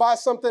go to buy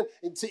something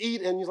to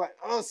eat, and you're like,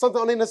 oh,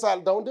 something on the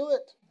inside, don't do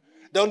it.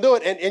 Don't do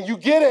it. And you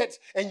get it,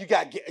 and you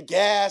got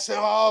gas, and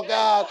oh,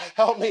 God,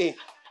 help me.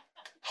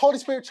 Holy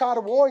Spirit tried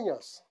to warn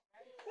us.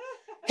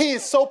 He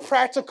is so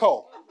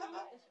practical.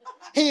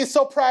 He is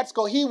so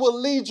practical. He will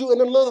lead you in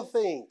the little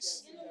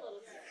things.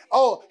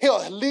 Oh,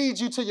 he'll lead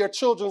you to your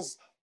children's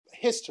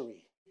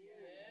history.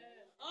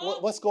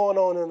 What's going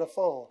on in the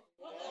phone?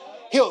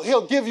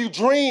 He'll give you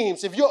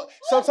dreams. If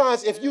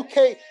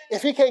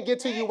he can't get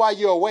to you while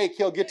you're awake,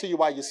 he'll get to you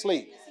while you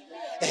sleep.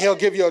 And he'll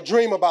give you a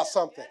dream about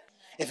something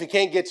if he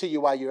can't get to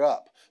you while you're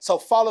up. So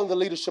following the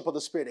leadership of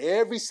the Spirit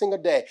every single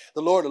day,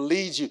 the Lord will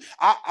lead you.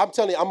 I'm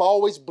telling you, I'm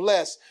always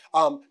blessed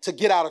to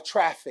get out of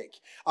traffic.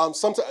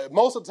 Most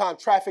of the time,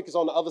 traffic is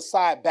on the other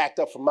side, backed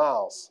up for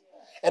miles.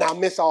 And I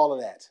miss all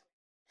of that.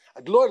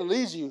 The Lord will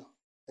lead you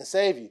and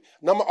save you.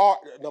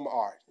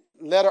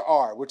 Letter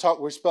R.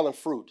 We're spelling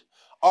fruit.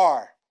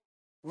 R.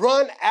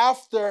 Run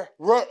hard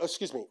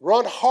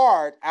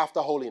after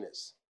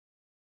holiness.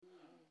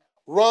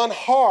 Run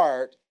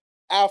hard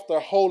after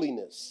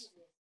holiness.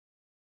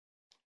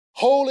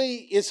 Holy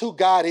is who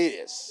God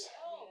is.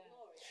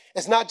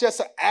 It's not just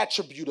an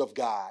attribute of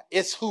God.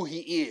 It's who he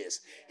is.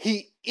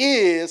 He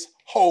is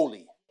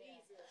holy.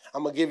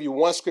 I'm going to give you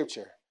one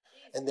scripture,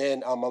 and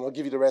then I'm going to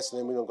give you the rest, and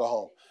then we're going to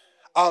go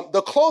home.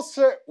 The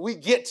closer we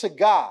get to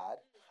God,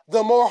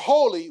 the more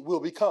holy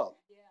we'll become.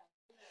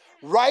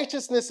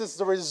 Righteousness is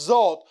the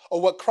result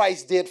of what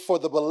Christ did for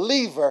the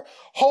believer.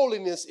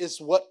 Holiness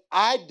is what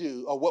I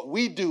do or what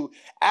we do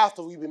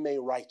after we've been made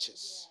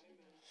righteous.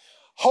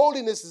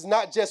 Holiness is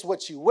not just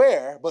what you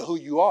wear, but who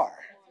you are.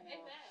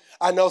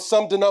 I know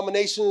some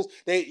denominations,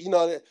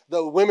 the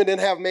women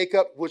didn't have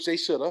makeup, which they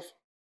should have.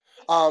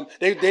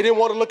 They didn't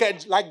want to look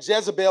at like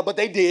Jezebel, but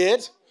they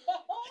did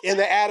in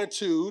the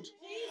attitude.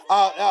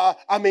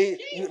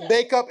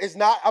 Makeup is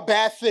not a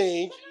bad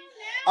thing.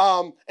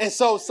 And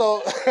so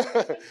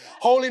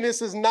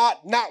holiness is not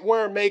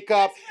wearing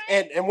makeup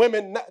and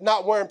women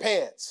not wearing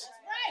pants.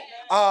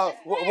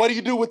 What do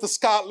you do with the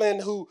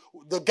Scotland who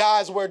the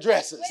guys wear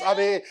dresses? I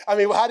mean,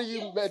 how do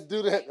you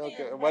do that?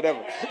 Okay,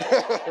 whatever.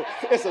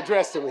 It's a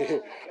dress to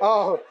me.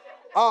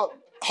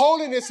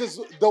 Holiness is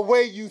the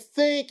way you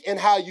think and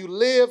how you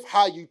live,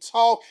 how you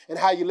talk, and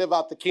how you live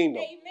out the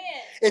kingdom. Amen.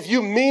 If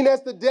you mean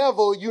as the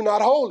devil, you're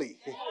not holy.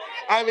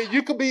 I mean,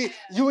 you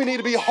need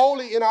to be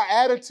holy in our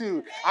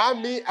attitude. I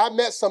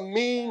met some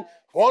mean,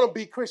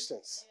 wannabe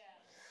Christians.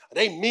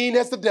 They mean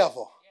as the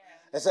devil.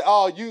 and say,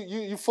 oh,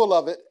 you full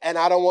of it, and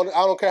I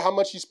don't care how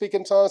much you speak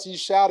in tongues, you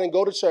shout and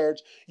go to church.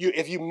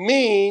 If you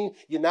mean,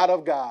 you're not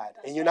of God,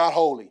 and you're not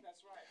holy.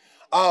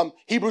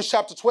 Hebrews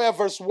chapter 12,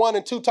 verse 1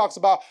 and 2 talks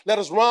about, let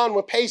us run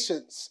with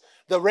patience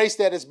the race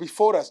that is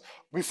before us.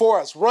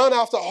 Run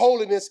after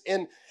holiness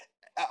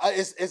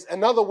is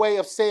another way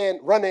of saying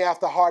running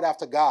hard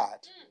after God.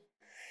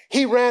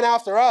 He ran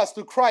after us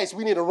through Christ.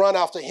 We need to run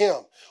after him.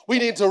 We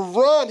need to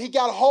run. He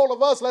got a hold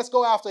of us. Let's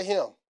go after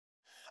him.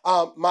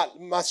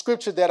 My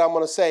scripture that I'm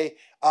going to say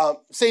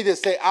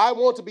this. Say, I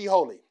want to be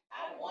holy.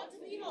 I want to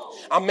be holy.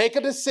 I make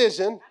a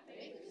decision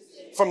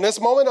from this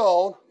moment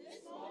on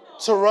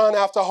to run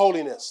after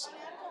holiness.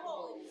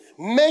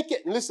 Make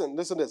it, listen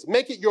to this.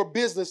 Make it your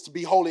business to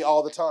be holy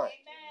all the time.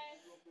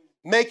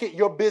 Make it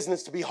your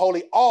business to be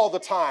holy all the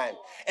time.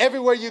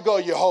 Everywhere you go,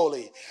 you're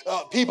holy.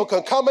 People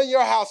can come in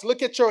your house,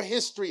 look at your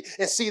history,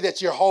 and see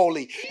that you're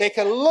holy. They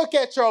can look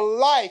at your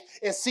life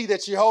and see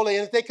that you're holy.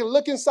 And if they can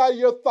look inside of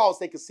your thoughts,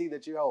 they can see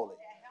that you're holy.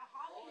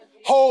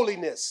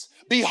 Holiness.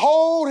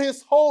 Behold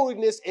his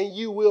holiness, and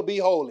you will be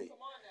holy.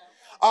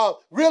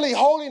 Really,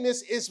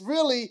 holiness is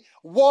really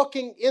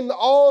walking in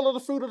all of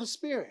the fruit of the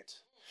Spirit.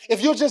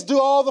 If you'll just do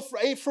all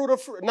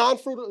the nine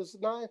fruit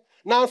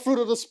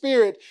of the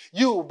Spirit,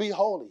 you will be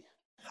holy.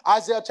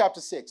 Isaiah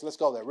chapter 6. Let's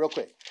go there real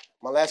quick.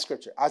 My last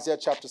scripture, Isaiah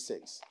chapter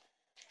 6.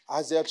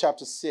 Isaiah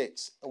chapter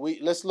 6.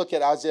 Let's look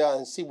at Isaiah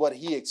and see what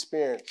he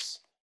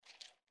experienced.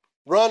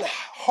 Run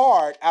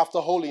hard after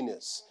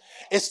holiness.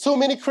 It's too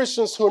many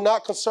Christians who are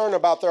not concerned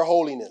about their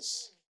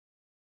holiness.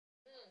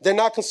 They're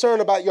not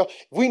concerned about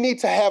we need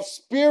to have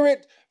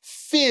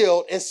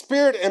spirit-filled and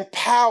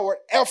spirit-empowered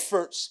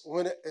efforts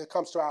when it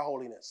comes to our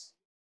holiness.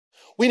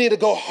 We need to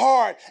go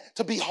hard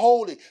to be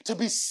holy, to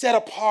be set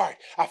apart.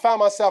 I found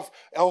myself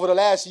over the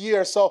last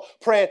year or so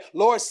praying,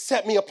 Lord,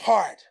 set me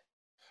apart.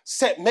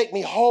 Make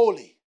me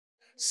holy.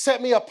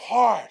 Set me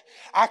apart.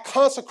 I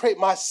consecrate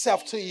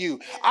myself to you.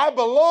 I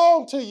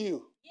belong to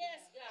you.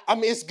 I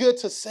mean, it's good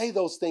to say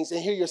those things and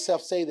hear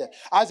yourself say that.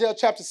 Isaiah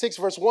chapter 6,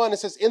 verse 1, it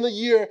says, in the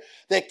year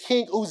that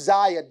King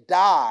Uzziah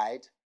died,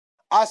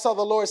 I saw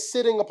the Lord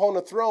sitting upon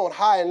the throne,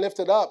 high and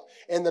lifted up,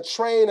 and the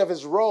train of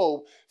his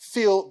robe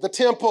filled the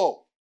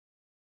temple.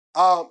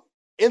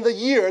 In the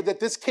year that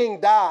this king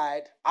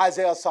died,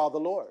 Isaiah saw the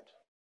Lord.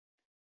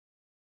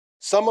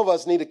 Some of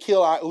us need to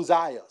kill our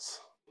Uzziahs.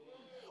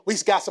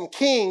 We've got some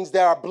kings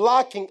that are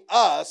blocking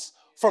us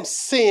from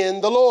seeing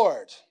the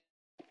Lord.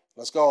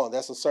 Let's go on.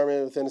 That's a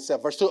sermon within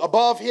itself. Verse 2,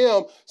 above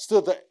him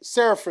stood the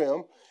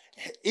seraphim.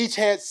 Each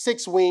had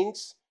 6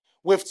 wings.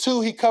 With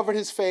 2 he covered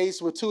his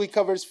face, with 2 he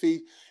covered his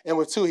feet, and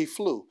with 2 he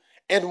flew.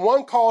 And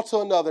one called to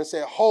another and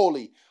said,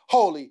 holy,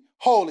 holy,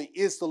 holy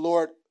is the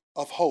Lord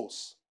of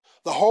hosts.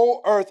 The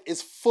whole earth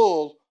is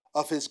full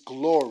of his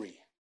glory.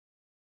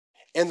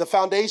 And the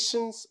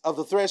foundations of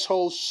the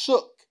threshold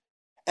shook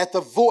at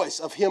the voice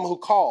of him who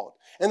called.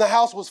 And the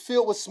house was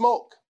filled with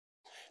smoke.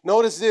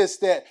 Notice this,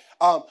 that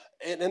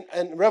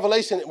in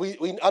Revelation,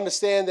 we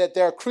understand that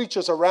there are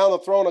creatures around the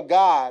throne of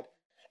God,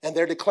 and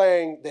they're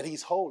declaring that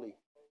he's holy.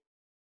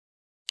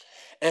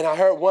 And I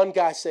heard one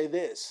guy say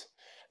this,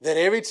 that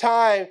every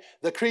time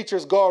the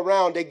creatures go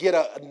around, they get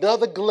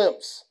another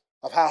glimpse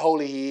of how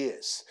holy he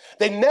is.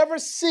 They never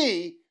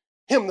see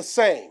him the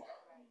same.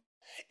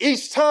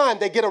 Each time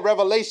they get a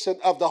revelation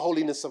of the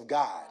holiness of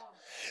God.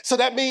 So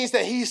that means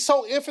that he's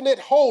so infinite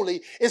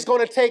holy, it's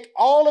going to take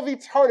all of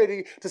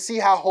eternity to see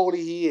how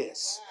holy he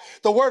is.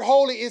 The word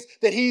holy is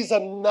that he's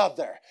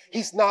another.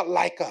 He's not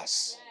like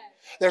us.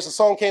 There's a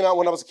song came out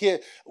when I was a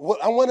kid.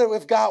 I wonder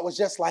if God was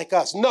just like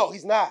us. No,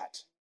 he's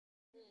not.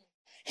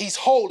 He's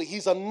holy.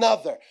 He's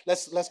another.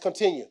 Let's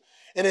continue.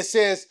 And it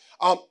says,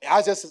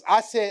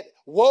 I said,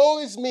 woe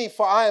is me,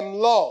 for I am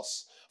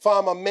lost, for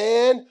I'm a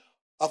man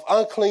of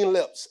unclean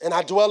lips, and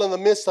I dwell in the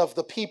midst of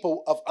the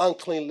people of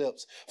unclean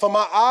lips. For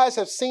my eyes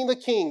have seen the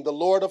King, the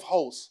Lord of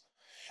hosts.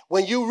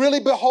 When you really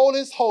behold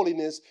his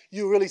holiness,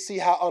 you really see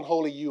how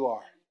unholy you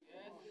are.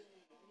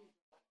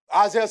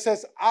 Isaiah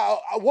says,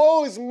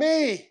 woe is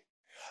me.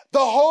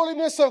 The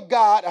holiness of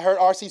God, I heard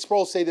R.C.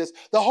 Sproul say this,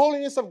 the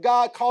holiness of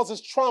God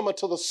causes trauma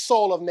to the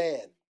soul of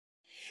man.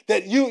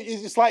 That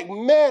it's like,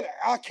 man,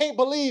 I can't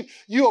believe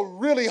you are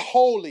really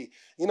holy.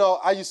 You know,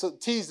 I used to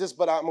tease this,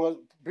 but I'm going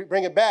to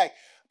bring it back.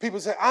 People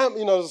say,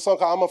 there's a song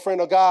called I'm a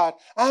Friend of God.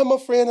 I'm a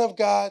friend of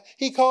God.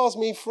 He calls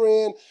me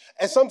friend.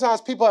 And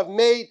sometimes people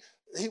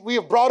we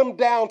have brought him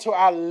down to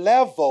our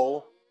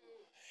level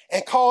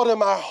and called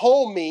him our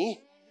homie.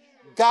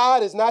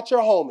 God is not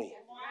your homie.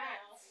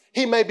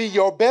 He may be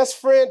your best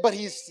friend, but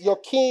he's your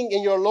king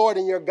and your Lord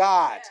and your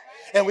God.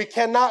 And we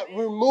cannot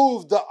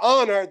remove the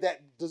honor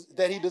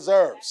that he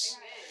deserves.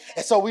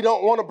 And so we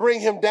don't want to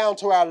bring him down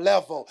to our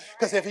level.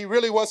 Because if he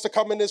really wants to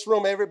come in this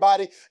room,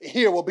 everybody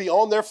here will be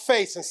on their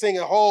face and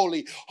singing,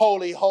 holy,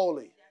 holy,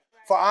 holy.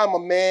 For I'm a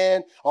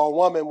man or a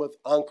woman with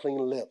unclean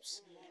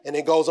lips. And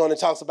it goes on and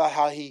talks about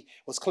how he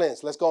was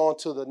cleansed. Let's go on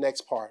to the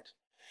next part.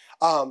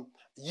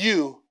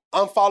 You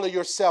unfollow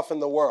yourself in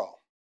the world.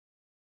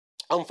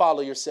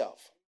 Unfollow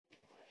yourself.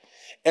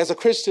 As a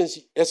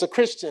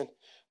Christian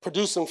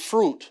producing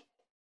fruit,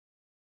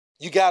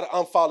 You got to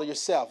unfollow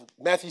yourself.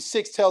 Matthew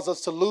 6 tells us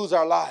to lose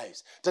our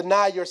lives.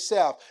 Deny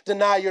yourself.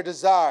 Deny your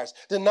desires.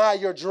 Deny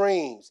your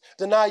dreams.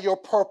 Deny your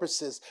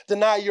purposes.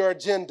 Deny your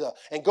agenda.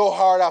 And go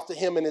hard after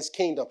him and his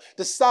kingdom.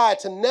 Decide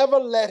to never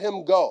let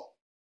him go.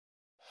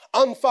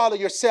 Unfollow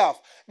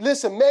yourself.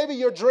 Listen, maybe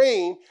your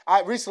dream,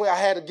 I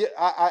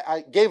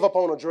gave up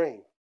on a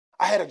dream.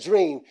 I had a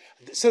dream.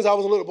 Since I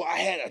was a little boy, I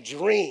had a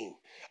dream.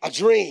 And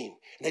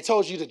they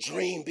told you to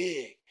dream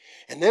big.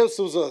 And this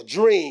was a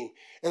dream.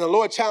 And the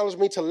Lord challenged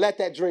me to let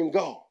that dream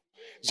go.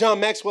 John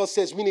Maxwell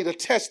says we need to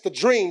test the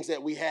dreams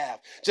that we have.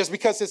 Just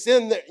because it's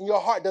in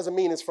your heart doesn't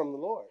mean it's from the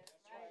Lord.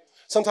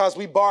 Sometimes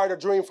we borrowed a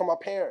dream from our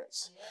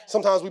parents.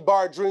 Sometimes we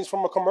borrowed dreams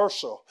from a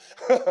commercial.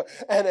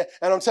 and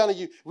I'm telling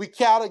you, we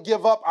gotta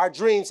give up our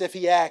dreams if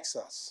he asks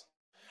us.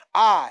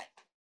 I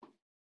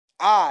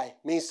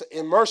means to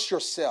immerse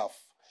yourself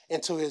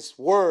into his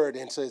word,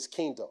 into his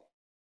kingdom.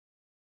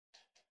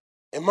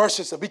 Immerse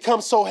yourself.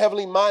 Become so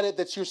heavenly minded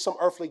that you're some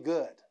earthly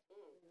good.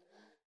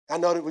 I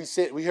know that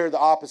we heard the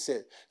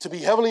opposite. To be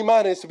heavenly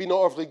minded is to be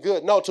no earthly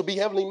good. No, to be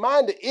heavenly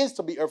minded is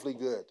to be earthly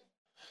good.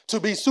 To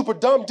be super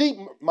dumb deep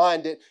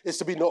minded is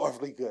to be no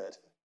earthly good.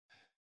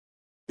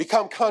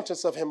 Become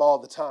conscious of him all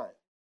the time.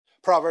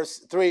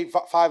 Proverbs 3,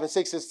 5, and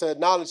 6 is to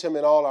acknowledge him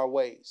in all our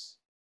ways.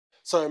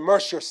 So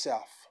immerse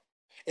yourself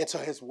into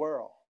his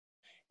world.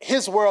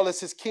 His world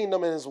is his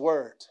kingdom and his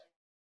word.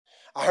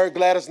 I heard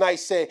Gladys Knight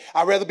say,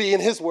 I'd rather be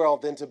in his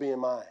world than to be in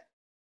mine.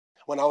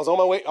 When I was on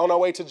our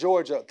way to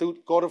Georgia,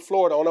 go to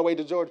Florida, on our way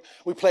to Georgia,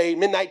 we played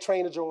Midnight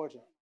Train to Georgia.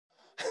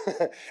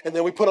 And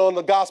then we put on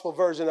the gospel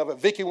version of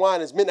it. Vicky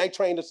Winans, Midnight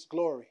Train to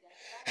Glory.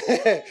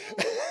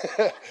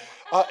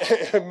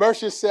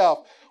 Immerse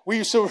yourself.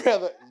 You should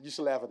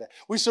laugh at that.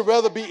 We should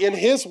rather be in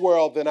his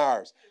world than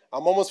ours.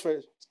 I'm almost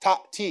for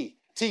T.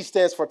 T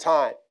stands for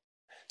time.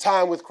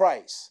 Time with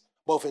Christ,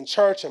 both in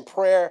church and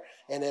prayer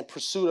and in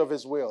pursuit of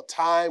his will.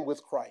 Time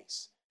with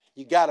Christ.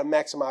 You got to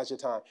maximize your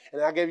time.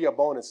 And I'll give you a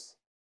bonus.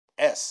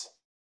 S.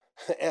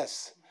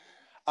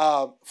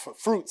 For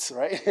fruits,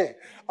 right?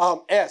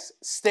 S.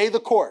 Stay the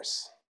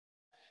course.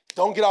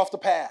 Don't get off the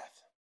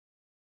path.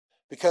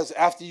 Because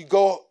after you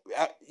go,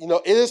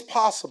 it is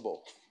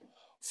possible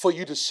for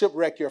you to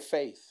shipwreck your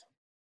faith.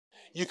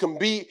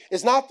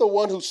 It's not the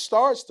one who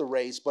starts the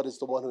race, but it's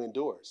the one who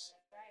endures.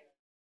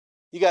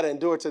 You got to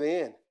endure to the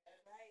end.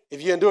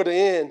 If you endure to the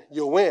end,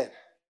 you'll win.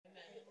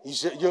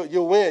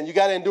 You'll win. You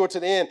got to endure to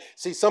the end.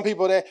 See, some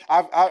people that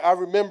I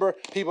remember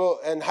people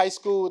in high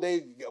school,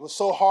 it was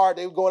so hard.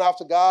 They were going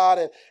after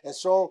God and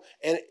strong.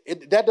 And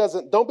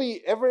don't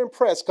be ever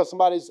impressed because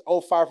somebody's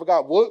on fire for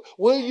God.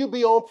 Will you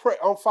be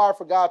on fire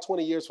for God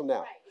 20 years from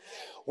now?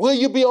 Will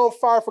you be on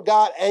fire for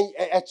God and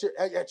at your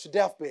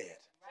deathbed?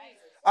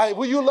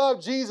 Will you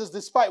love Jesus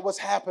despite what's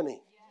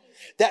happening?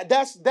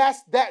 That's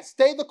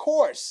stay the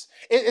course.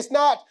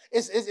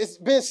 It's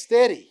been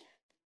steady.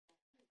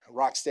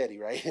 Rock steady,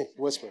 right?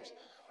 Whispers.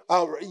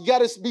 You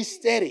got to be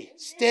steady.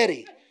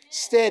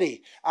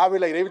 I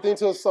relate everything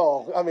to a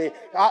song. I mean,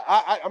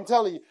 I'm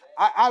telling you,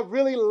 I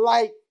really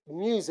like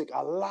music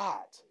a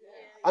lot.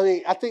 I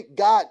mean, I think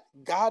God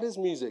is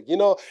music,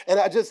 and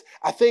I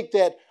think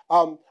that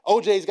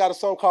OJ's got a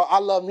song called I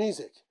Love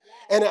Music.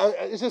 And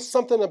it's just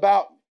something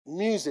about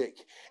music,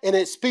 and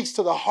it speaks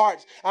to the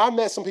heart. I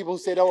met some people who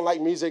say they don't like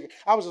music.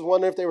 I was just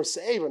wondering if they were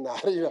saved or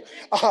not.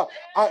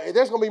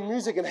 There's going to be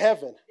music in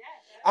heaven.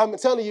 I'm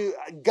telling you,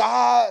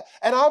 God,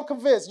 and I'm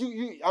convinced.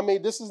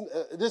 This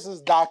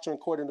is doctrine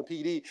according to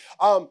PD.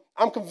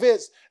 I'm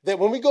convinced that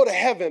when we go to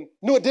heaven,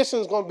 New Edition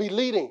is going to be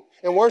leading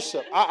in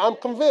worship. I'm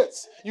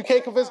convinced. You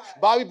can't convince.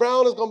 Bobby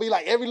Brown is going to be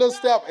like every little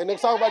step, and they're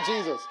talking about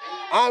Jesus.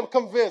 I'm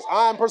convinced.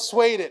 I'm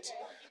persuaded.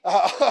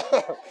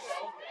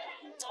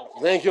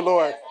 Thank you,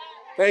 Lord.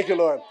 Thank you,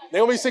 Lord.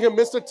 They're going to be singing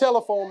Mr.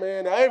 Telephone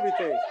Man and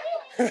everything.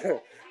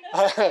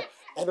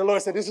 And the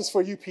Lord said, this is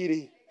for you,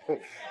 PD.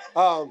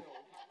 All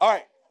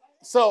right.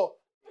 So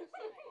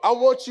I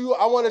want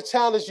to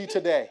challenge you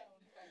today.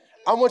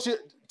 I want you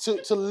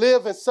to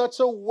live in such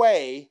a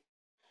way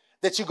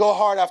that you go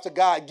hard after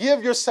God.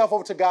 Give yourself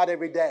over to God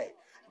every day.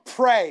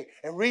 Pray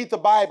and read the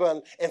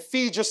Bible and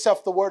feed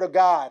yourself the word of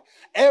God.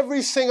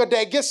 Every single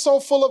day, get so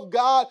full of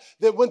God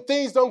that when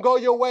things don't go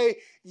your way,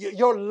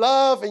 your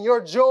love and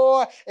your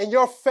joy and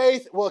your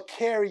faith will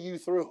carry you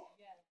through.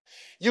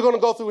 You're going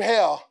to go through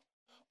hell,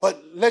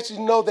 but let you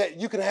know that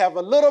you can have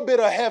a little bit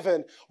of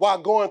heaven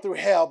while going through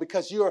hell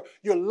because you're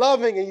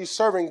loving and you're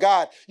serving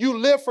God. You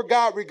live for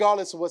God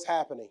regardless of what's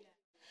happening.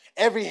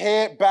 Every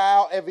head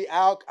bow, every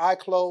eye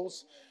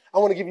closed. I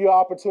want to give you an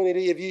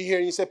opportunity. If you're here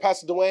and you say,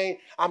 Pastor DeWayne,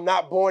 I'm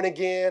not born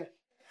again.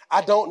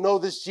 I don't know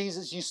this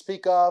Jesus you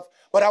speak of,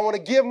 but I want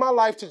to give my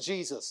life to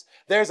Jesus.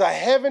 There's a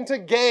heaven to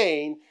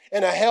gain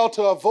and a hell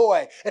to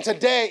avoid. And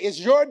today is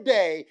your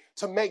day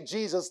to make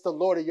Jesus the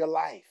Lord of your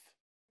life.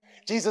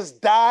 Jesus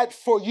died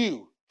for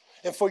you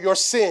and for your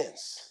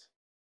sins.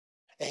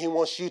 And he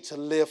wants you to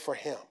live for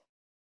him.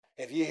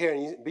 If you're here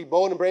and you be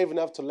bold and brave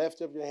enough to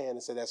lift up your hand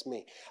and say, that's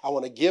me. I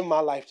want to give my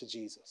life to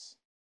Jesus.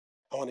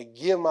 I want to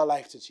give my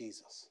life to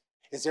Jesus.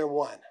 Is there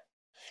one?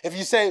 If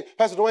you say,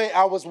 Pastor DeWayne,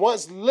 I was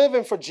once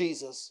living for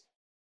Jesus,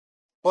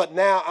 but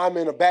now I'm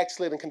in a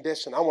backslidden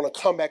condition. I want to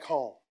come back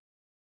home.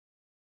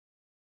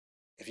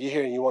 If you're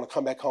here and you want to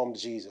come back home to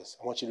Jesus,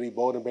 I want you to be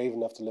bold and brave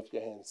enough to lift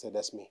your hand and say,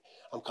 that's me.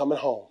 I'm coming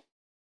home.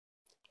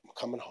 I'm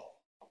coming home.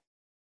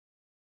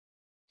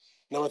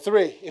 Number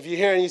 3, if you're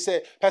here and you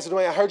say, Pastor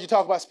DeWayne, I heard you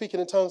talk about speaking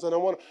in tongues, and I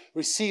want to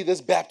receive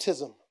this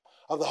baptism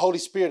of the Holy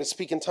Spirit and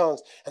speak in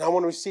tongues, and I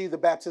want to receive the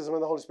baptism of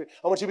the Holy Spirit.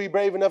 I want you to be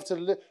brave enough to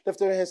lift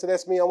your hand and say,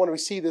 that's me. I want to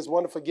receive this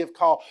wonderful gift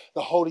called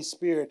the Holy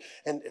Spirit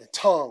and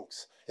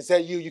tongues. Is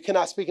that you? You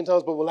cannot speak in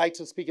tongues, but would like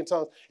to speak in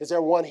tongues. Is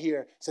there one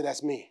here? Say,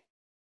 that's me.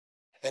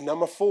 And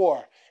number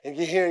 4, if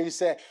you're here and you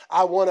say,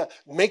 I want to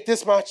make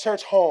this my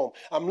church home.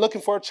 I'm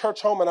looking for a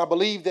church home, and I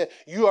believe that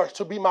you are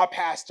to be my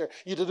pastor.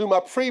 You to do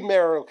my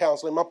premarital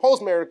counseling, my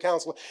postmarital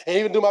counseling, and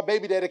even do my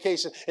baby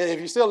dedication. And if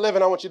you're still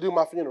living, I want you to do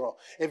my funeral.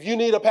 If you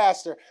need a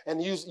pastor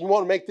and you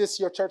want to make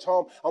this your church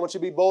home, I want you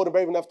to be bold and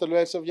brave enough to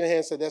lift up your hand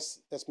and say, that's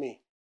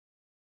me.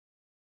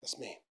 That's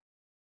me.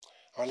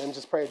 All right, let me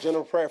just pray a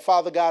general prayer.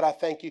 Father God, I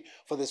thank you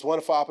for this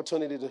wonderful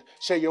opportunity to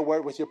share your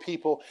word with your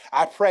people.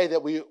 I pray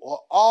that we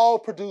will all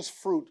produce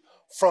fruit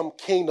from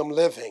kingdom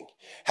living.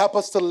 Help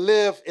us to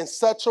live in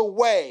such a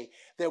way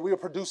that we are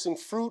producing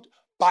fruit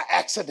by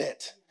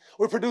accident.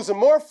 We're producing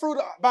more fruit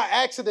by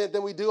accident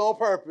than we do on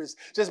purpose,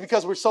 just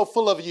because we're so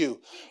full of you.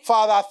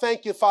 Father, I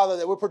thank you, Father,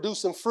 that we're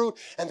producing fruit,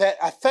 and that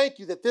I thank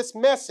you that this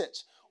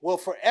message will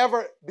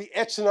forever be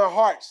etched in our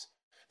hearts,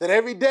 that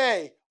every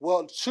day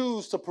we'll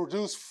choose to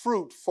produce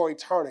fruit for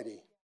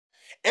eternity.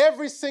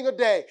 Every single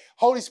day,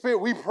 Holy Spirit,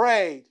 we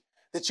prayed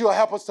that you'll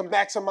help us to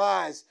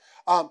maximize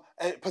and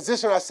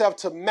position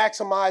ourselves to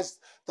maximize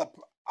the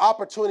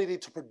opportunity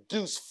to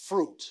produce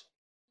fruit.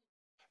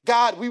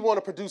 God, we want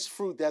to produce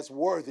fruit that's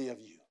worthy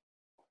of you,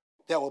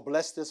 that will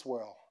bless this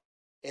world.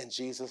 In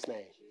Jesus'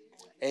 name,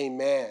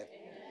 amen.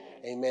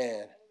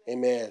 Amen.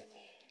 Amen.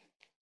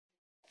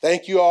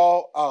 Thank you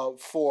all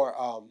for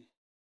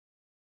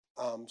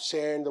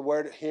sharing the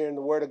word, hearing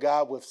the word of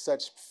God with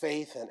such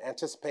faith and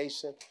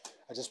anticipation.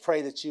 I just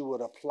pray that you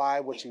would apply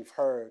what you've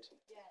heard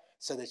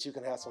so that you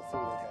can have some fruit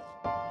in heaven.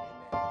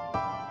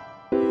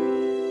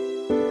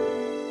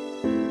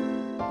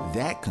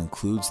 That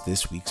concludes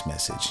this week's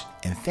message,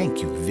 and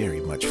thank you very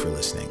much for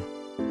listening.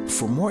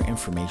 For more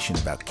information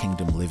about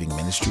Kingdom Living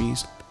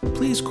Ministries,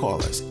 please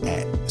call us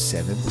at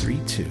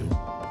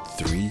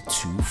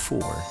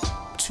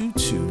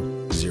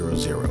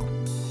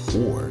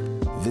 732-324-2200 or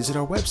visit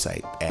our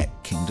website at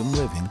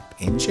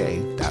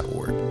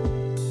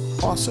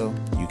kingdomlivingnj.org. Also,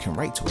 you can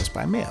write to us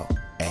by mail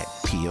at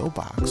P.O.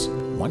 Box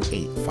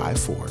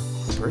 1854,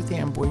 Perth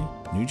Amboy,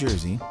 New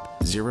Jersey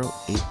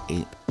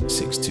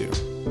 08862.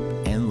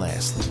 And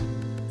lastly,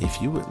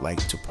 if you would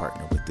like to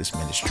partner with this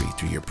ministry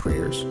through your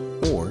prayers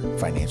or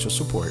financial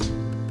support,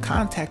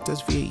 contact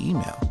us via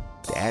email.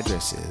 The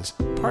address is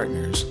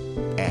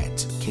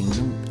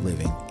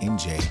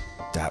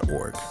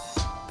partners@kingdomlivingnj.org.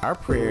 Our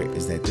prayer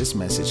is that this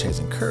message has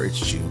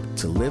encouraged you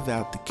to live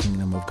out the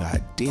kingdom of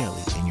God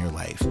daily in your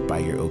life by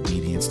your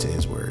obedience to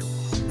His word.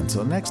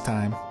 Until next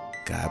time,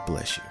 God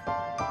bless you.